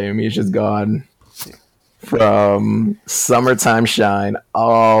the same. He's just gone from Summertime Shine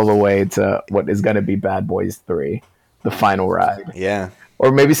all the way to what is going to be Bad Boys 3, the final ride. Yeah.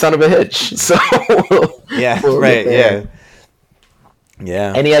 Or maybe Son of a Hitch. So Yeah.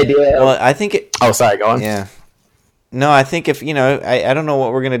 Any idea? Well, I think Oh, sorry, go on. Yeah. No, I think if, I don't know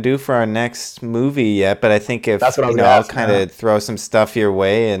what we're going to do for our next movie yet, but I think if, that's what I'll kind of throw some stuff your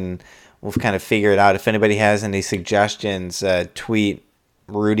way and we'll kind of figure it out. If anybody has any suggestions, tweet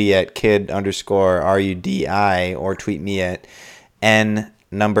Rudy at kid_RUDI or tweet me at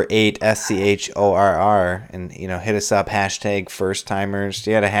N8 SCHORR and, hit us up, hashtag first timers.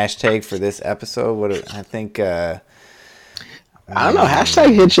 Do you have a hashtag for this episode? I think, I don't know.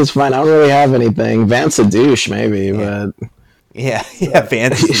 Hashtag Hitch is fine. I don't really have anything. Vance a douche, maybe, but yeah,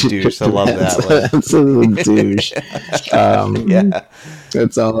 Vance is a douche. I love that one. Vance is a douche.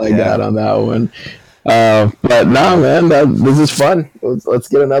 That's all I got on that one. But no, man, this is fun. Let's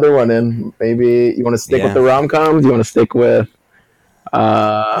get another one in. Maybe you want to stick with the rom-coms. You want to stick with.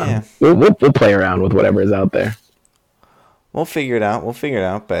 We'll play around with whatever is out there. We'll figure it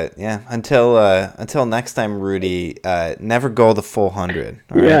out. But yeah, until next time, Rudy, never go the full 100.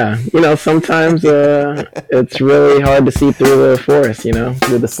 Right? Yeah, sometimes it's really hard to see through the forest.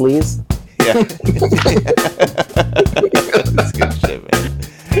 Through the sleeves. Yeah.